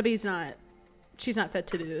 Sibby's she's not fit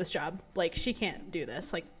to do this job. She can't do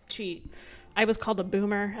this. I was called a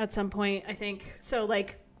boomer at some point, I think. So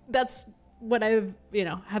that's what I've,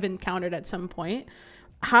 have encountered at some point.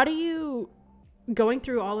 How do you, going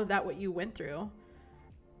through all of that, what you went through,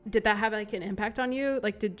 did that have like an impact on you?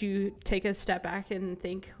 Like, did you take a step back and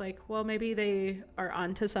think like, well, maybe they are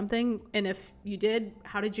onto something? And if you did,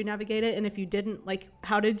 how did you navigate it? And if you didn't, like,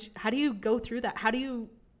 how do you go through that? How do you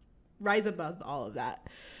rise above all of that?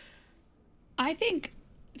 I think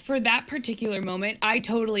for that particular moment, I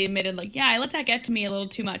totally admitted, like, yeah, I let that get to me a little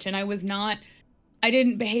too much. And I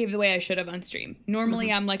didn't behave the way I should have on stream.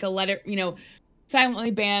 Normally I'm like a let it, silently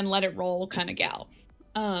ban, let it roll kind of gal.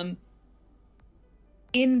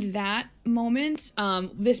 In that moment,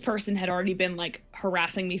 this person had already been like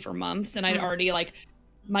harassing me for months, and I'd already like,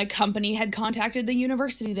 my company had contacted the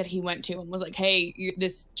university that he went to and was like, hey,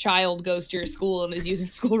 this child goes to your school and is using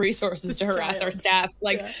school resources to harass our staff.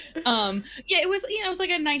 Like, it was, it was like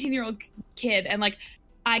a 19-year-old kid. And like,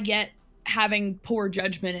 I get having poor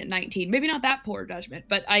judgment at 19, maybe not that poor judgment,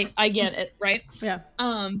 but I get it. Right. Yeah.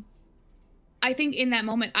 I think in that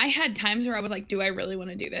moment, I had times where I was like, do I really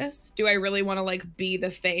want to do this? Do I really want to like be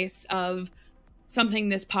the face of something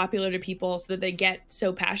this popular to people so that they get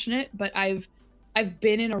so passionate? But I've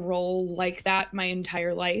been in a role like that my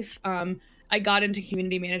entire life. I got into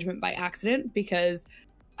community management by accident because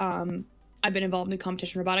I've been involved in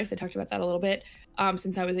competition robotics. I talked about that a little bit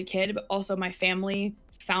since I was a kid, but also my family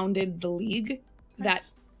founded the league that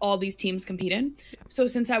all these teams compete in. So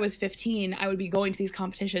since I was 15, I would be going to these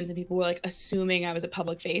competitions and people were like assuming I was a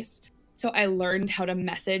public face. So I learned how to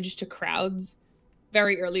message to crowds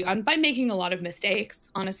very early on by making a lot of mistakes,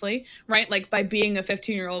 honestly, right? Like by being a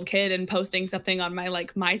 15-year-old kid and posting something on my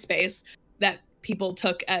like MySpace that people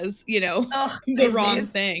took as, the wrong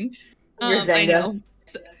thing. I know.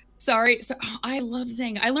 Sorry. So, I love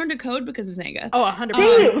Zanga. I learned to code because of Zanga. Oh,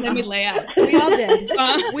 100%. Let me lay out. We all did.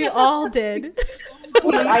 We all did.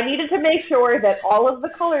 I needed to make sure that all of the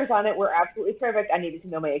colors on it were absolutely perfect. I needed to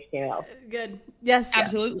know my HTML. Good. Yes.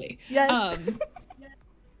 Absolutely. Yes.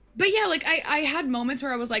 But yeah, like I had moments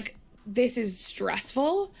where I was like, this is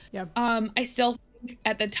stressful. Yeah. I still think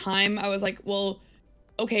at the time I was like, well,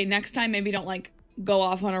 okay, next time maybe don't like go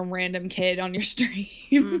off on a random kid on your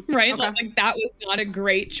stream, right? Okay. Like that was not a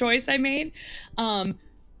great choice I made.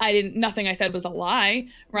 Nothing I said was a lie,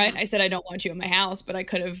 right? I said, I don't want you in my house, but I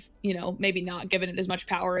could have, maybe not given it as much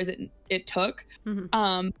power as it took.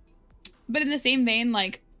 But in the same vein,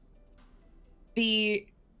 like the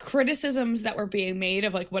criticisms that were being made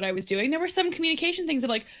of like what I was doing, there were some communication things of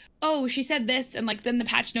like, oh, she said this, and like then the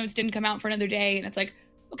patch notes didn't come out for another day, and it's like,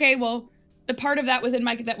 okay, well, the part of that was in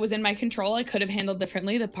my control. I could have handled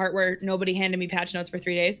differently. The part where nobody handed me patch notes for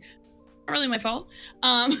 3 days, not really my fault.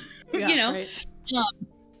 Right.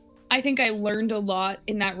 I think I learned a lot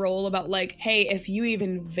in that role about like, hey, if you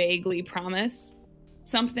even vaguely promise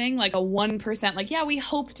something like a 1%, like, yeah, we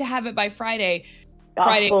hope to have it by Friday.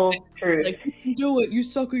 Gospel truth. Like, do it, you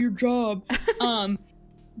suck at your job.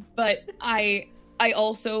 But I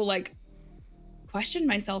also like questioned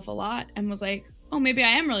myself a lot and was like, oh, maybe I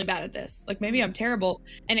am really bad at this. Like maybe I'm terrible.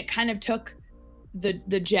 And it kind of took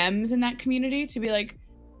the gems in that community to be like,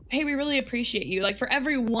 hey, we really appreciate you. Like for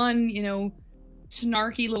every one,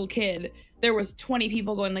 snarky little kid, there was 20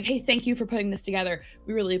 people going like, hey, thank you for putting this together.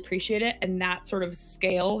 We really appreciate it. And that sort of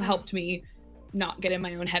scale helped me not get in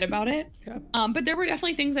my own head about it. Yeah. But there were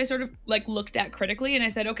definitely things I sort of like looked at critically, and I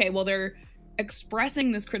said, okay, well, they're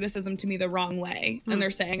expressing this criticism to me the wrong way. And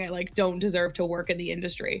they're saying I like don't deserve to work in the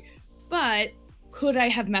industry. But could I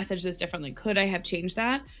have messaged this differently? Could I have changed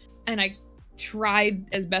that? And I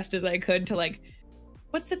tried as best as I could to like,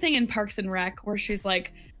 what's the thing in Parks and Rec where she's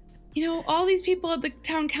like, all these people at the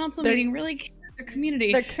town council meeting really care about their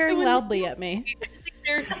community. They're caring loudly at me.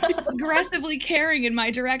 They're aggressively caring in my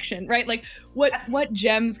direction, right? Like what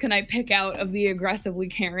gems can I pick out of the aggressively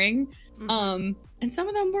caring? And some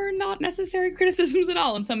of them were not necessary criticisms at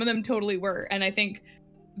all, and some of them totally were. And I think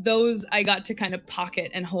those I got to kind of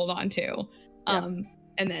pocket and hold on to, and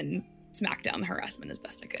then smack down the harassment as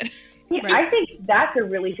best I could. Yeah, right. I think that's a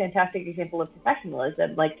really fantastic example of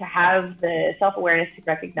professionalism, like to have the self-awareness to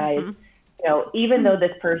recognize, even though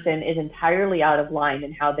this person is entirely out of line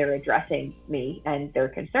in how they're addressing me and their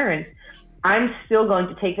concerns, I'm still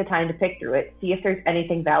going to take the time to pick through it, see if there's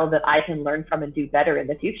anything valid that I can learn from and do better in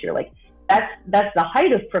the future. Like that's the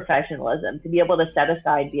height of professionalism, to be able to set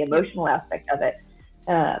aside the emotional aspect of it.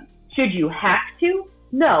 Should you have to?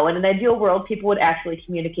 No, in an ideal world, people would actually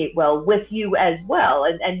communicate well with you as well,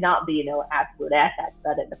 and not be, absolute asshats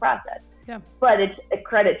about it in the process. Yeah. But it's a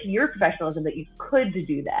credit to your professionalism that you could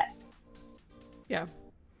do that. Yeah.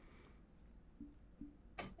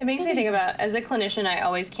 It makes me think about, as a clinician, I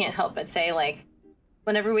always can't help but say, like,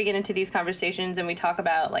 whenever we get into these conversations and we talk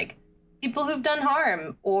about, like, people who've done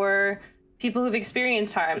harm or people who've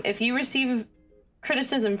experienced harm, if you receive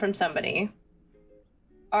criticism from somebody,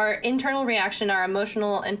 our internal reaction, our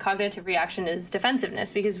emotional and cognitive reaction is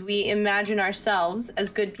defensiveness, because we imagine ourselves as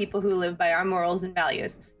good people who live by our morals and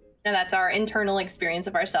values. Now that's our internal experience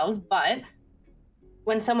of ourselves, but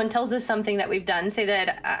when someone tells us something that we've done, say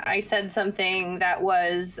that I said something that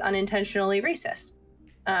was unintentionally racist,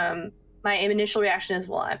 my initial reaction is,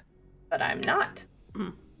 well, but I'm not.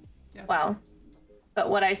 Yeah. Well, but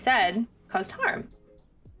what I said caused harm.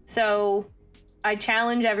 So I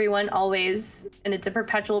challenge everyone always, and it's a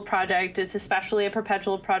perpetual project. It's especially a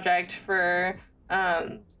perpetual project for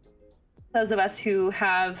those of us who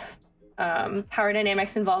have power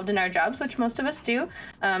dynamics involved in our jobs, which most of us do,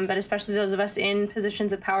 but especially those of us in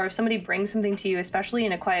positions of power. If somebody brings something to you, especially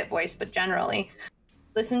in a quiet voice, but generally,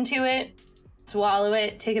 listen to it, swallow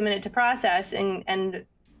it, take a minute to process, and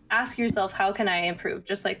ask yourself, how can I improve?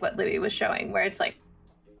 Just like what Libby was showing, where it's like,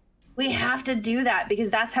 we have to do that because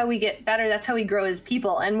that's how we get better. That's how we grow as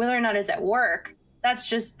people. And whether or not it's at work, that's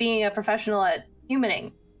just being a professional at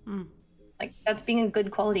humaning. Like, that's being a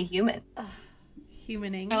good quality human.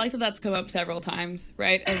 Humaning. I like that that's come up several times,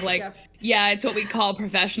 right? Of like, yeah, it's what we call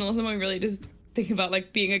professionalism. We really just think about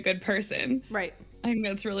like being a good person. Right. I think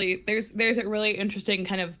that's really, there's a really interesting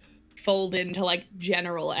kind of fold into like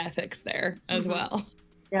general ethics there as well.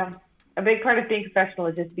 Yeah. A big part of being professional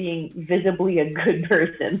is just being visibly a good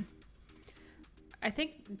person. I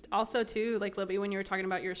think also too, like Libby, when you were talking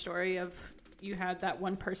about your story of you had that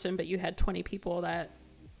one person, but you had 20 people that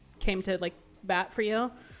came to like bat for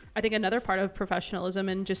you. I think another part of professionalism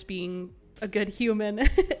and just being a good human,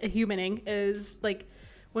 humaning, is like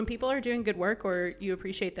when people are doing good work or you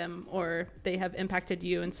appreciate them or they have impacted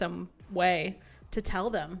you in some way, to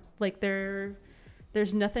tell them. Like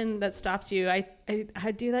there's nothing that stops you.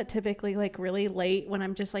 I do that typically like really late when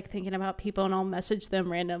I'm just like thinking about people, and I'll message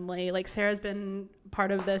them randomly. Like Sarah's been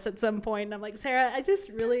part of this at some point, and I'm like, Sarah, I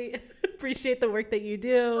just really appreciate the work that you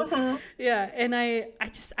do. Yeah. And I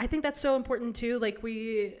think that's so important too. Like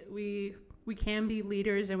we can be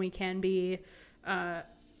leaders and we can be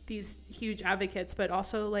these huge advocates, but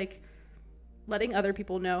also like letting other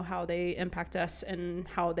people know how they impact us and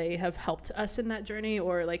how they have helped us in that journey,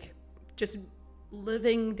 or like just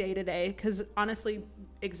living day to day, because honestly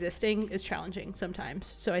existing is challenging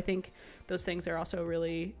sometimes. So I think those things are also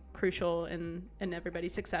really crucial in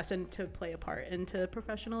everybody's success, and to play a part into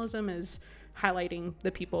professionalism is highlighting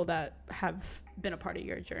the people that have been a part of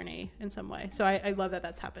your journey in some way. So I love that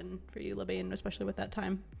that's happened for you, Libby, and especially with that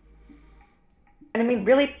time. And I mean,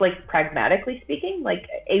 really, like pragmatically speaking, like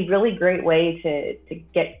a really great way to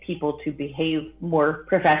get people to behave more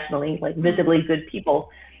professionally, like visibly good people,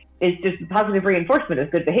 is just positive reinforcement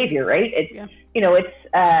of good behavior, right? It's, you know,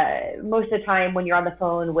 it's most of the time when you're on the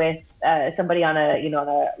phone with somebody on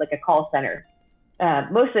a call center,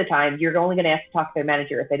 most of the time you're only going to have to talk to their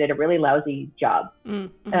manager if they did a really lousy job.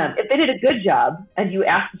 If they did a good job and you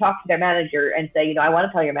ask to talk to their manager and say, you know, I want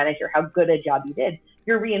to tell your manager how good a job you did,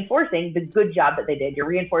 you're reinforcing the good job that they did. You're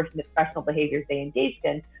reinforcing the professional behaviors they engaged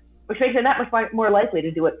in, which makes them that much more likely to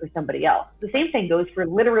do it for somebody else. The same thing goes for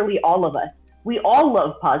literally all of us. We all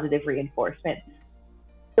love positive reinforcement.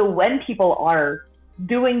 So when people are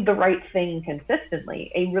doing the right thing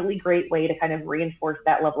consistently, a really great way to kind of reinforce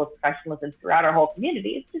that level of professionalism throughout our whole community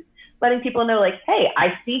is just letting people know, like, hey,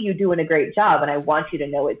 I see you doing a great job and I want you to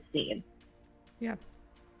know it's seen. Yeah.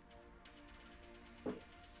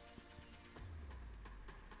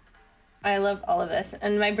 I love all of this,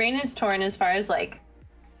 and my brain is torn as far as like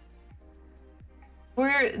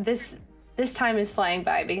this time is flying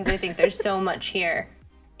by, because I think there's so much here,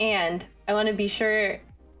 and I want to be sure.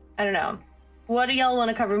 I don't know, what do y'all want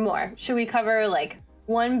to cover more? Should we cover like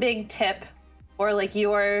one big tip, or like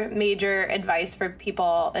your major advice for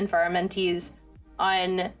people and for our mentees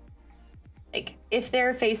on like if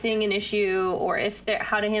they're facing an issue, or if they're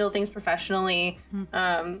how to handle things professionally?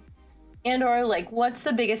 And or like, what's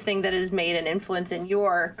the biggest thing that has made an influence in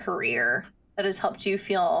your career that has helped you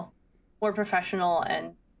feel more professional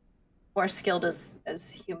and more skilled as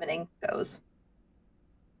humaning goes?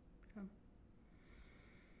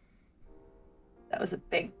 That was a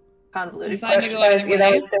big convoluted question.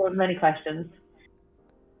 There were many questions.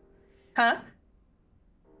 Huh?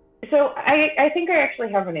 So I think I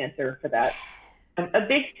actually have an answer for that. A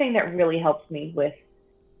big thing that really helps me with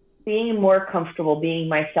being more comfortable being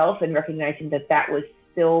myself and recognizing that that was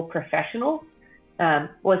still professional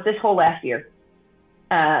was this whole last year.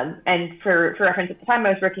 And for reference, at the time I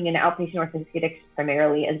was working in outpatient orthopedics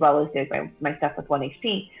primarily, as well as doing my stuff with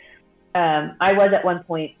 1HP. I was at one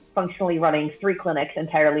point functionally running 3 clinics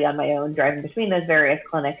entirely on my own, driving between those various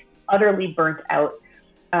clinics, utterly burnt out.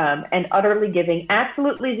 and utterly giving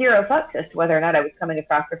absolutely zero fucks as to whether or not I was coming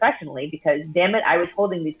across professionally, because damn it, I was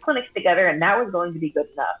holding these clinics together and that was going to be good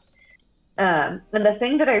enough. And the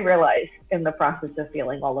thing that I realized in the process of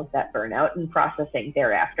feeling all of that burnout and processing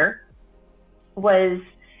thereafter was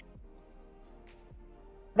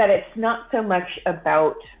that it's not so much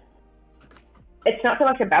about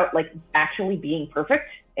like actually being perfect.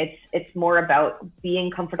 It's more about being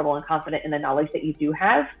comfortable and confident in the knowledge that you do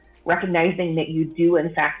have, recognizing that you do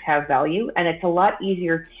in fact have value. And it's a lot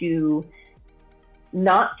easier to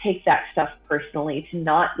not take that stuff personally, to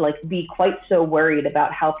not like be quite so worried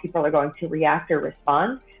about how people are going to react or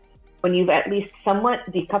respond when you've at least somewhat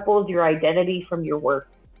decoupled your identity from your work.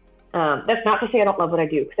 That's not to say I don't love what I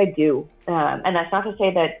do, because I do. And that's not to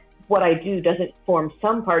say that what I do doesn't form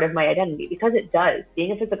some part of my identity, because it does.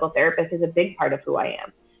 Being a physical therapist is a big part of who I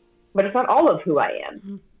am, but it's not all of who I am.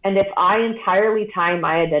 Mm-hmm. And if I entirely tie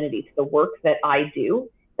my identity to the work that I do,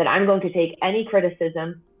 then I'm going to take any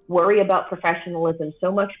criticism, worry about professionalism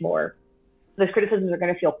so much more. Those criticisms are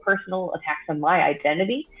going to feel personal attacks on my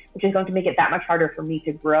identity, which is going to make it that much harder for me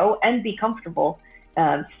to grow and be comfortable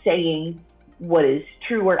saying what is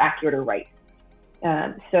true or accurate or right.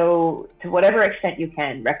 So to whatever extent you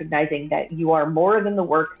can, recognizing that you are more than the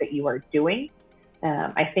work that you are doing,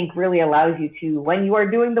 I think really allows you to, when you are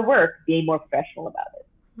doing the work, be more professional about it.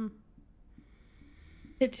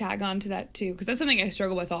 To tag on to that too, because that's something I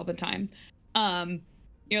struggle with all the time.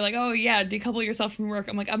 You're like, oh yeah, decouple yourself from work.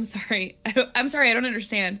 I'm like, I'm sorry, I don't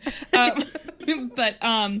understand. But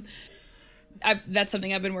that's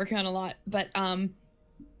something I've been working on a lot. But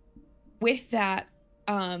with that,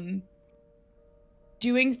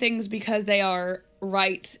 doing things because they are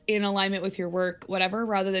right, in alignment with your work, whatever,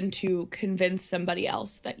 rather than to convince somebody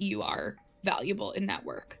else that you are valuable in that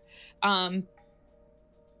work.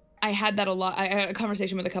 I had that a lot. I had a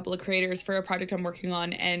conversation with a couple of creators for a project I'm working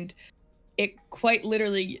on, and it quite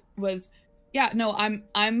literally was, yeah, no,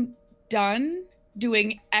 I'm done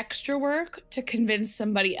doing extra work to convince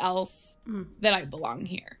somebody else that I belong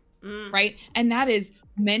here, right? And that is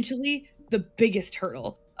mentally the biggest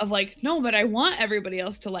hurdle of like, no, but I want everybody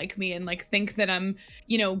else to like me and like think that I'm,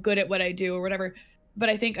 you know, good at what I do or whatever. But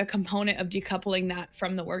I think a component of decoupling that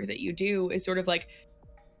from the work that you do is sort of like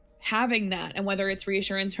having that, and whether it's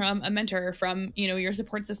reassurance from a mentor, from, you know, your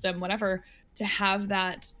support system, whatever, to have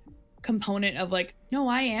that component of like, no,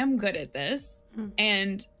 I am good at this,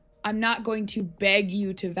 and I'm not going to beg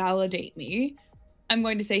you to validate me. I'm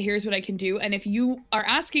going to say, here's what I can do. And if you are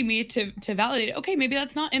asking me to validate it, okay, maybe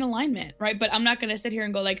that's not in alignment, right? But I'm not going to sit here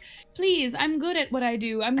and go like, please, I'm good at what I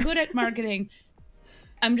do. I'm good at marketing.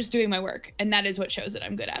 I'm just doing my work. And that is what shows that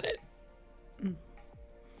I'm good at it.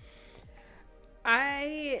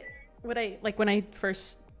 When I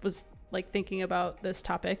first was like thinking about this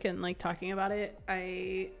topic and like talking about it,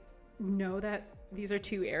 I know that these are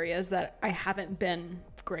two areas that I haven't been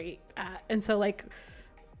great at. And so like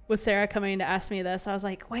with Sarah coming to ask me this, I was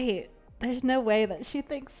like, wait, there's no way that she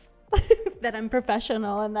thinks that I'm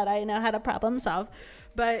professional and that I know how to problem solve.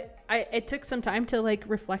 But it took some time to like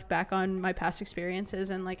reflect back on my past experiences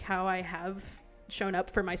and like how I have shown up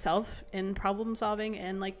for myself in problem solving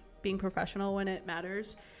and like being professional when it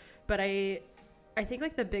matters. But I think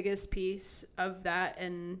like the biggest piece of that,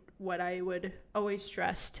 and what I would always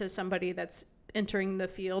stress to somebody that's entering the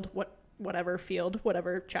field,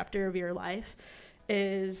 whatever chapter of your life,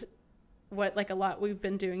 is what like a lot we've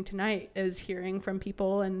been doing tonight is hearing from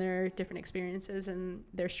people and their different experiences and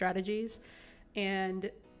their strategies, and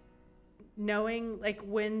knowing like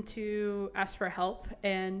when to ask for help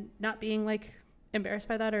and not being like embarrassed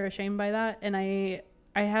by that or ashamed by that. And I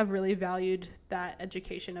have really valued that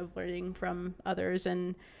education of learning from others.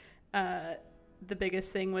 And the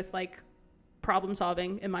biggest thing with like problem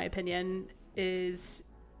solving, in my opinion, is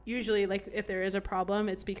usually like if there is a problem,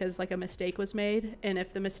 it's because like a mistake was made. And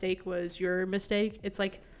if the mistake was your mistake, it's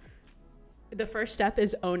like the first step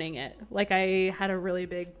is owning it. Like I had a really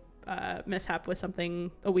big mishap with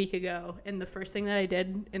something a week ago, and the first thing that I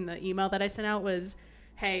did in the email that I sent out was,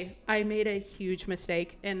 hey, I made a huge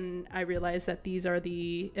mistake and I realized that these are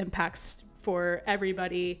the impacts for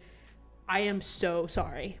everybody. I am so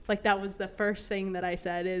sorry. Like that was the first thing that I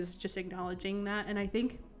said, is just acknowledging that. And I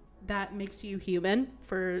think that makes you human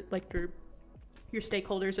for like your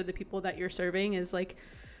stakeholders or the people that you're serving, is like,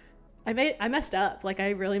 I messed up. Like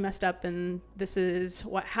I really messed up, and this is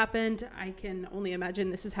what happened. I can only imagine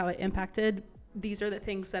this is how it impacted. These are the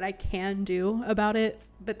things that I can do about it,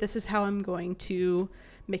 but this is how I'm going to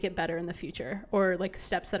make it better in the future, or like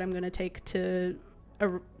steps that I'm going to take to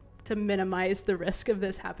minimize the risk of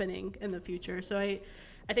this happening in the future. So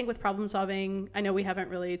I think with problem solving, I know we haven't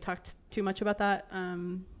really talked too much about that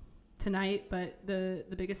tonight, but the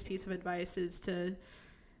biggest piece of advice is to,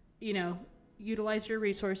 you know, utilize your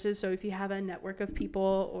resources. So if you have a network of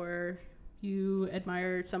people or you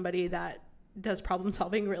admire somebody that does problem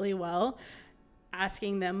solving really well,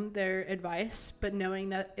 asking them their advice, but knowing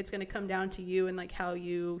that it's going to come down to you and like how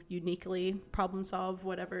you uniquely problem solve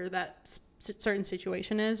whatever that certain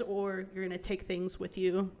situation is, or you're going to take things with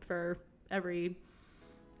you for every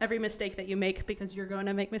mistake that you make, because you're going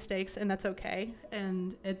to make mistakes and that's okay.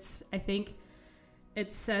 And I think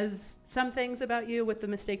it says some things about you with the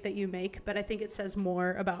mistake that you make, but I think it says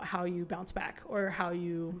more about how you bounce back or how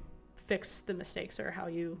you fix the mistakes or how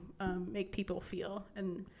you make people feel.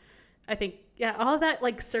 And I think, yeah, all of that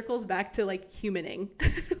like circles back to like humaning.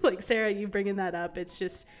 Like Sarah, you bringing that up, it's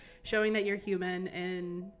just showing that you're human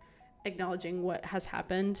and acknowledging what has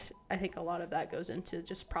happened. I think a lot of that goes into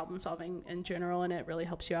just problem solving in general, and it really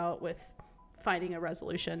helps you out with finding a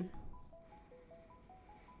resolution.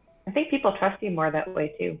 I think people trust you more that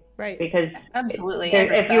way too. Right. Because absolutely,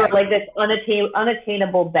 if you were like this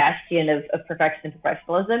unattainable bastion of perfection and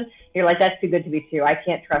professionalism, you're like, that's too good to be true. I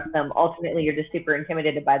can't trust them. Ultimately, you're just super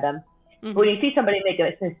intimidated by them. Mm-hmm. But when you see somebody make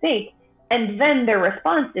a mistake, and then their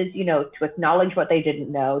response is, you know, to acknowledge what they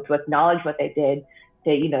didn't know, to acknowledge what they did,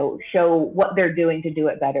 to, you know, show what they're doing to do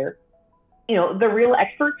it better. You know, the real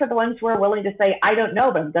experts are the ones who are willing to say, I don't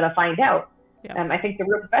know, but I'm going to find out. Yeah. I think the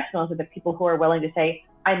real professionals are the people who are willing to say,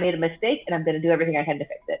 I made a mistake and I'm going to do everything I can to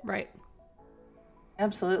fix it. Right.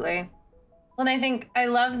 Absolutely. Well, and I think I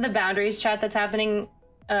love the boundaries chat that's happening.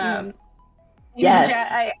 Yes.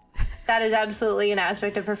 Chat. That is absolutely an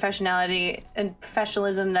aspect of professionality and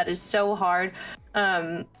professionalism that is so hard.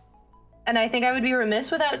 And I think I would be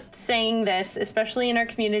remiss without saying this, especially in our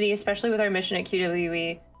community, especially with our mission at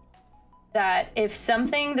QWE, that if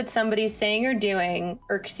something that somebody's saying or doing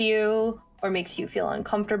irks you or makes you feel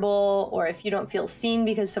uncomfortable, or if you don't feel seen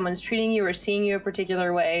because someone's treating you or seeing you a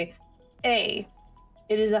particular way, it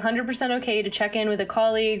is 100% okay to check in with a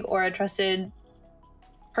colleague or a trusted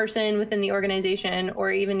person within the organization,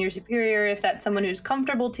 or even your superior if that's someone who's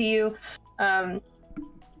comfortable to you.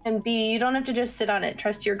 And B, you don't have to just sit on it.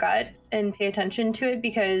 Trust your gut and pay attention to it,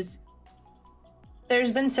 because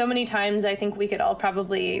there's been so many times, I think we could all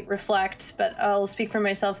probably reflect, but I'll speak for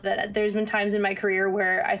myself, that there's been times in my career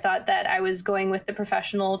where I thought that I was going with the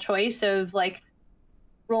professional choice of like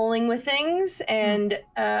rolling with things and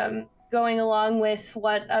going along with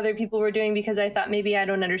what other people were doing because I thought maybe I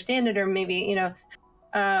don't understand it, or maybe, you know,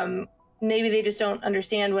 maybe they just don't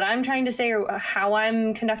understand what I'm trying to say or how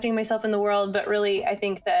I'm conducting myself in the world. But really, I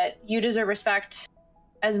think that you deserve respect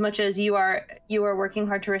as much as you are working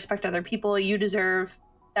hard to respect other people. You deserve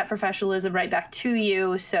that professionalism right back to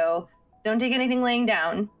you. So don't take anything laying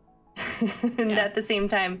down. And at the same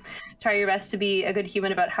time, try your best to be a good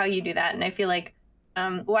human about how you do that. And I feel like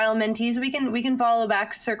while mentees, we can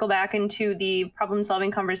circle back into the problem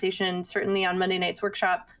solving conversation, certainly on Monday night's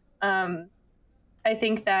workshop. I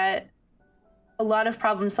think that a lot of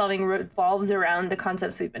problem solving revolves around the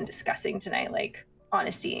concepts we've been discussing tonight, like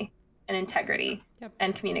honesty and integrity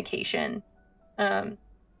and communication.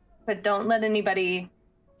 But don't let anybody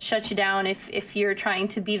shut you down if you're trying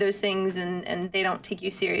to be those things and they don't take you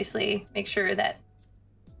seriously. Make sure that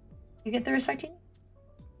you get the respect you need.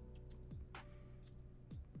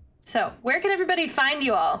 So where can everybody find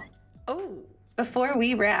you all? Before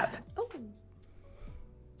we wrap.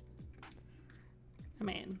 I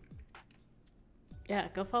mean, yeah,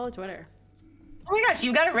 go follow Twitter. Oh my gosh,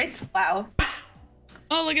 you got it right. Wow.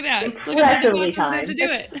 Oh, look at that. Look at that. Time. To do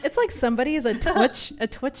it. It's like somebody is a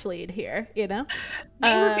Twitch lead here, you know?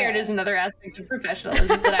 Being prepared is another aspect of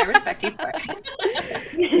professionalism that I respect you for.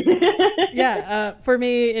 Yeah, for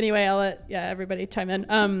me, anyway, I'll let everybody chime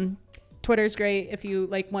in. Twitter's great if you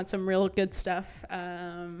like want some real good stuff.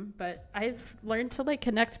 But I've learned to like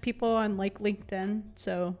connect people on like LinkedIn,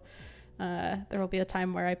 so there will be a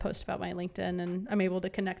time where I post about my LinkedIn and I'm able to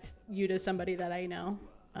connect you to somebody that I know.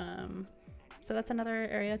 So that's another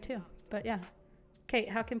area too. But yeah. Kate,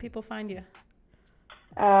 how can people find you?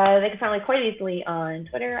 They can find me quite easily on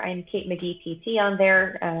Twitter. I'm Kate McGee PT on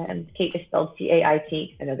there. And Kate is spelled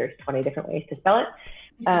C-A-I-T. I know there's 20 different ways to spell it.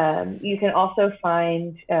 You can also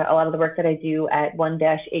find a lot of the work that I do at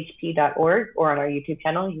 1-hp.org or on our YouTube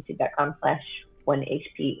channel,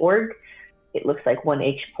 youtube.com/1hp.org. It looks like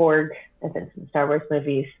 1H-porg, as in some Star Wars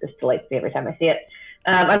movies. This delights me every time I see it.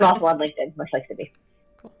 I'm also on LinkedIn, much like Sydney.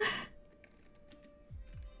 Cool.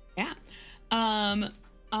 Yeah.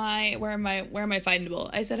 Where am I findable?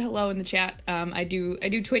 I said hello in the chat. I do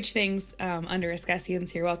Twitch things under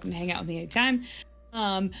Escessians. You're welcome to hang out with me anytime.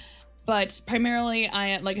 But primarily,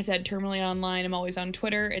 like I said, terminally online. I'm always on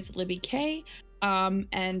Twitter. It's Libby K.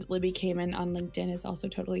 And Libby Kamen on LinkedIn is also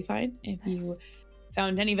totally fine. If you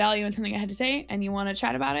found any value in something I had to say and you want to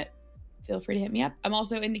chat about it, feel free to hit me up. I'm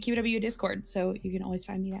also in the QW Discord, so you can always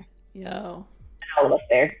find me there. Yo. All of us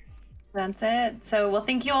there. That's it. So, well,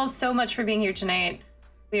 thank you all so much for being here tonight.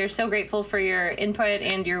 We are so grateful for your input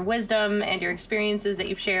and your wisdom and your experiences that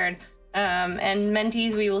you've shared. And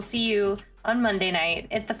mentees, we will see you on Monday night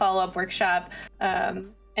at the follow-up workshop.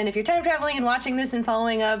 And if you're time traveling and watching this and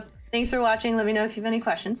following up, thanks for watching. Let me know if you have any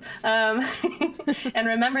questions. And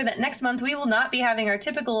remember that next month we will not be having our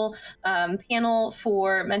typical panel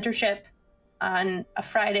for mentorship on a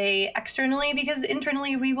Friday externally, because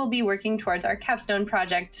internally we will be working towards our capstone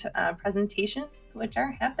project presentations, which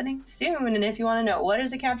are happening soon. And if you want to know what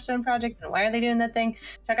is a capstone project and why are they doing that thing,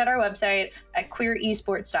 check out our website at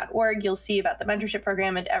queeresports.org. You'll see about the mentorship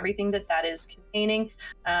program and everything that is containing.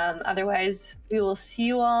 Otherwise, we will see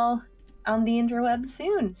you all on the interweb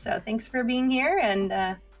soon. So thanks for being here,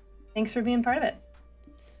 and thanks for being part of it.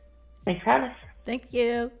 Thanks for having us. Thank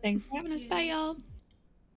you. Thanks for having us. Bye, y'all.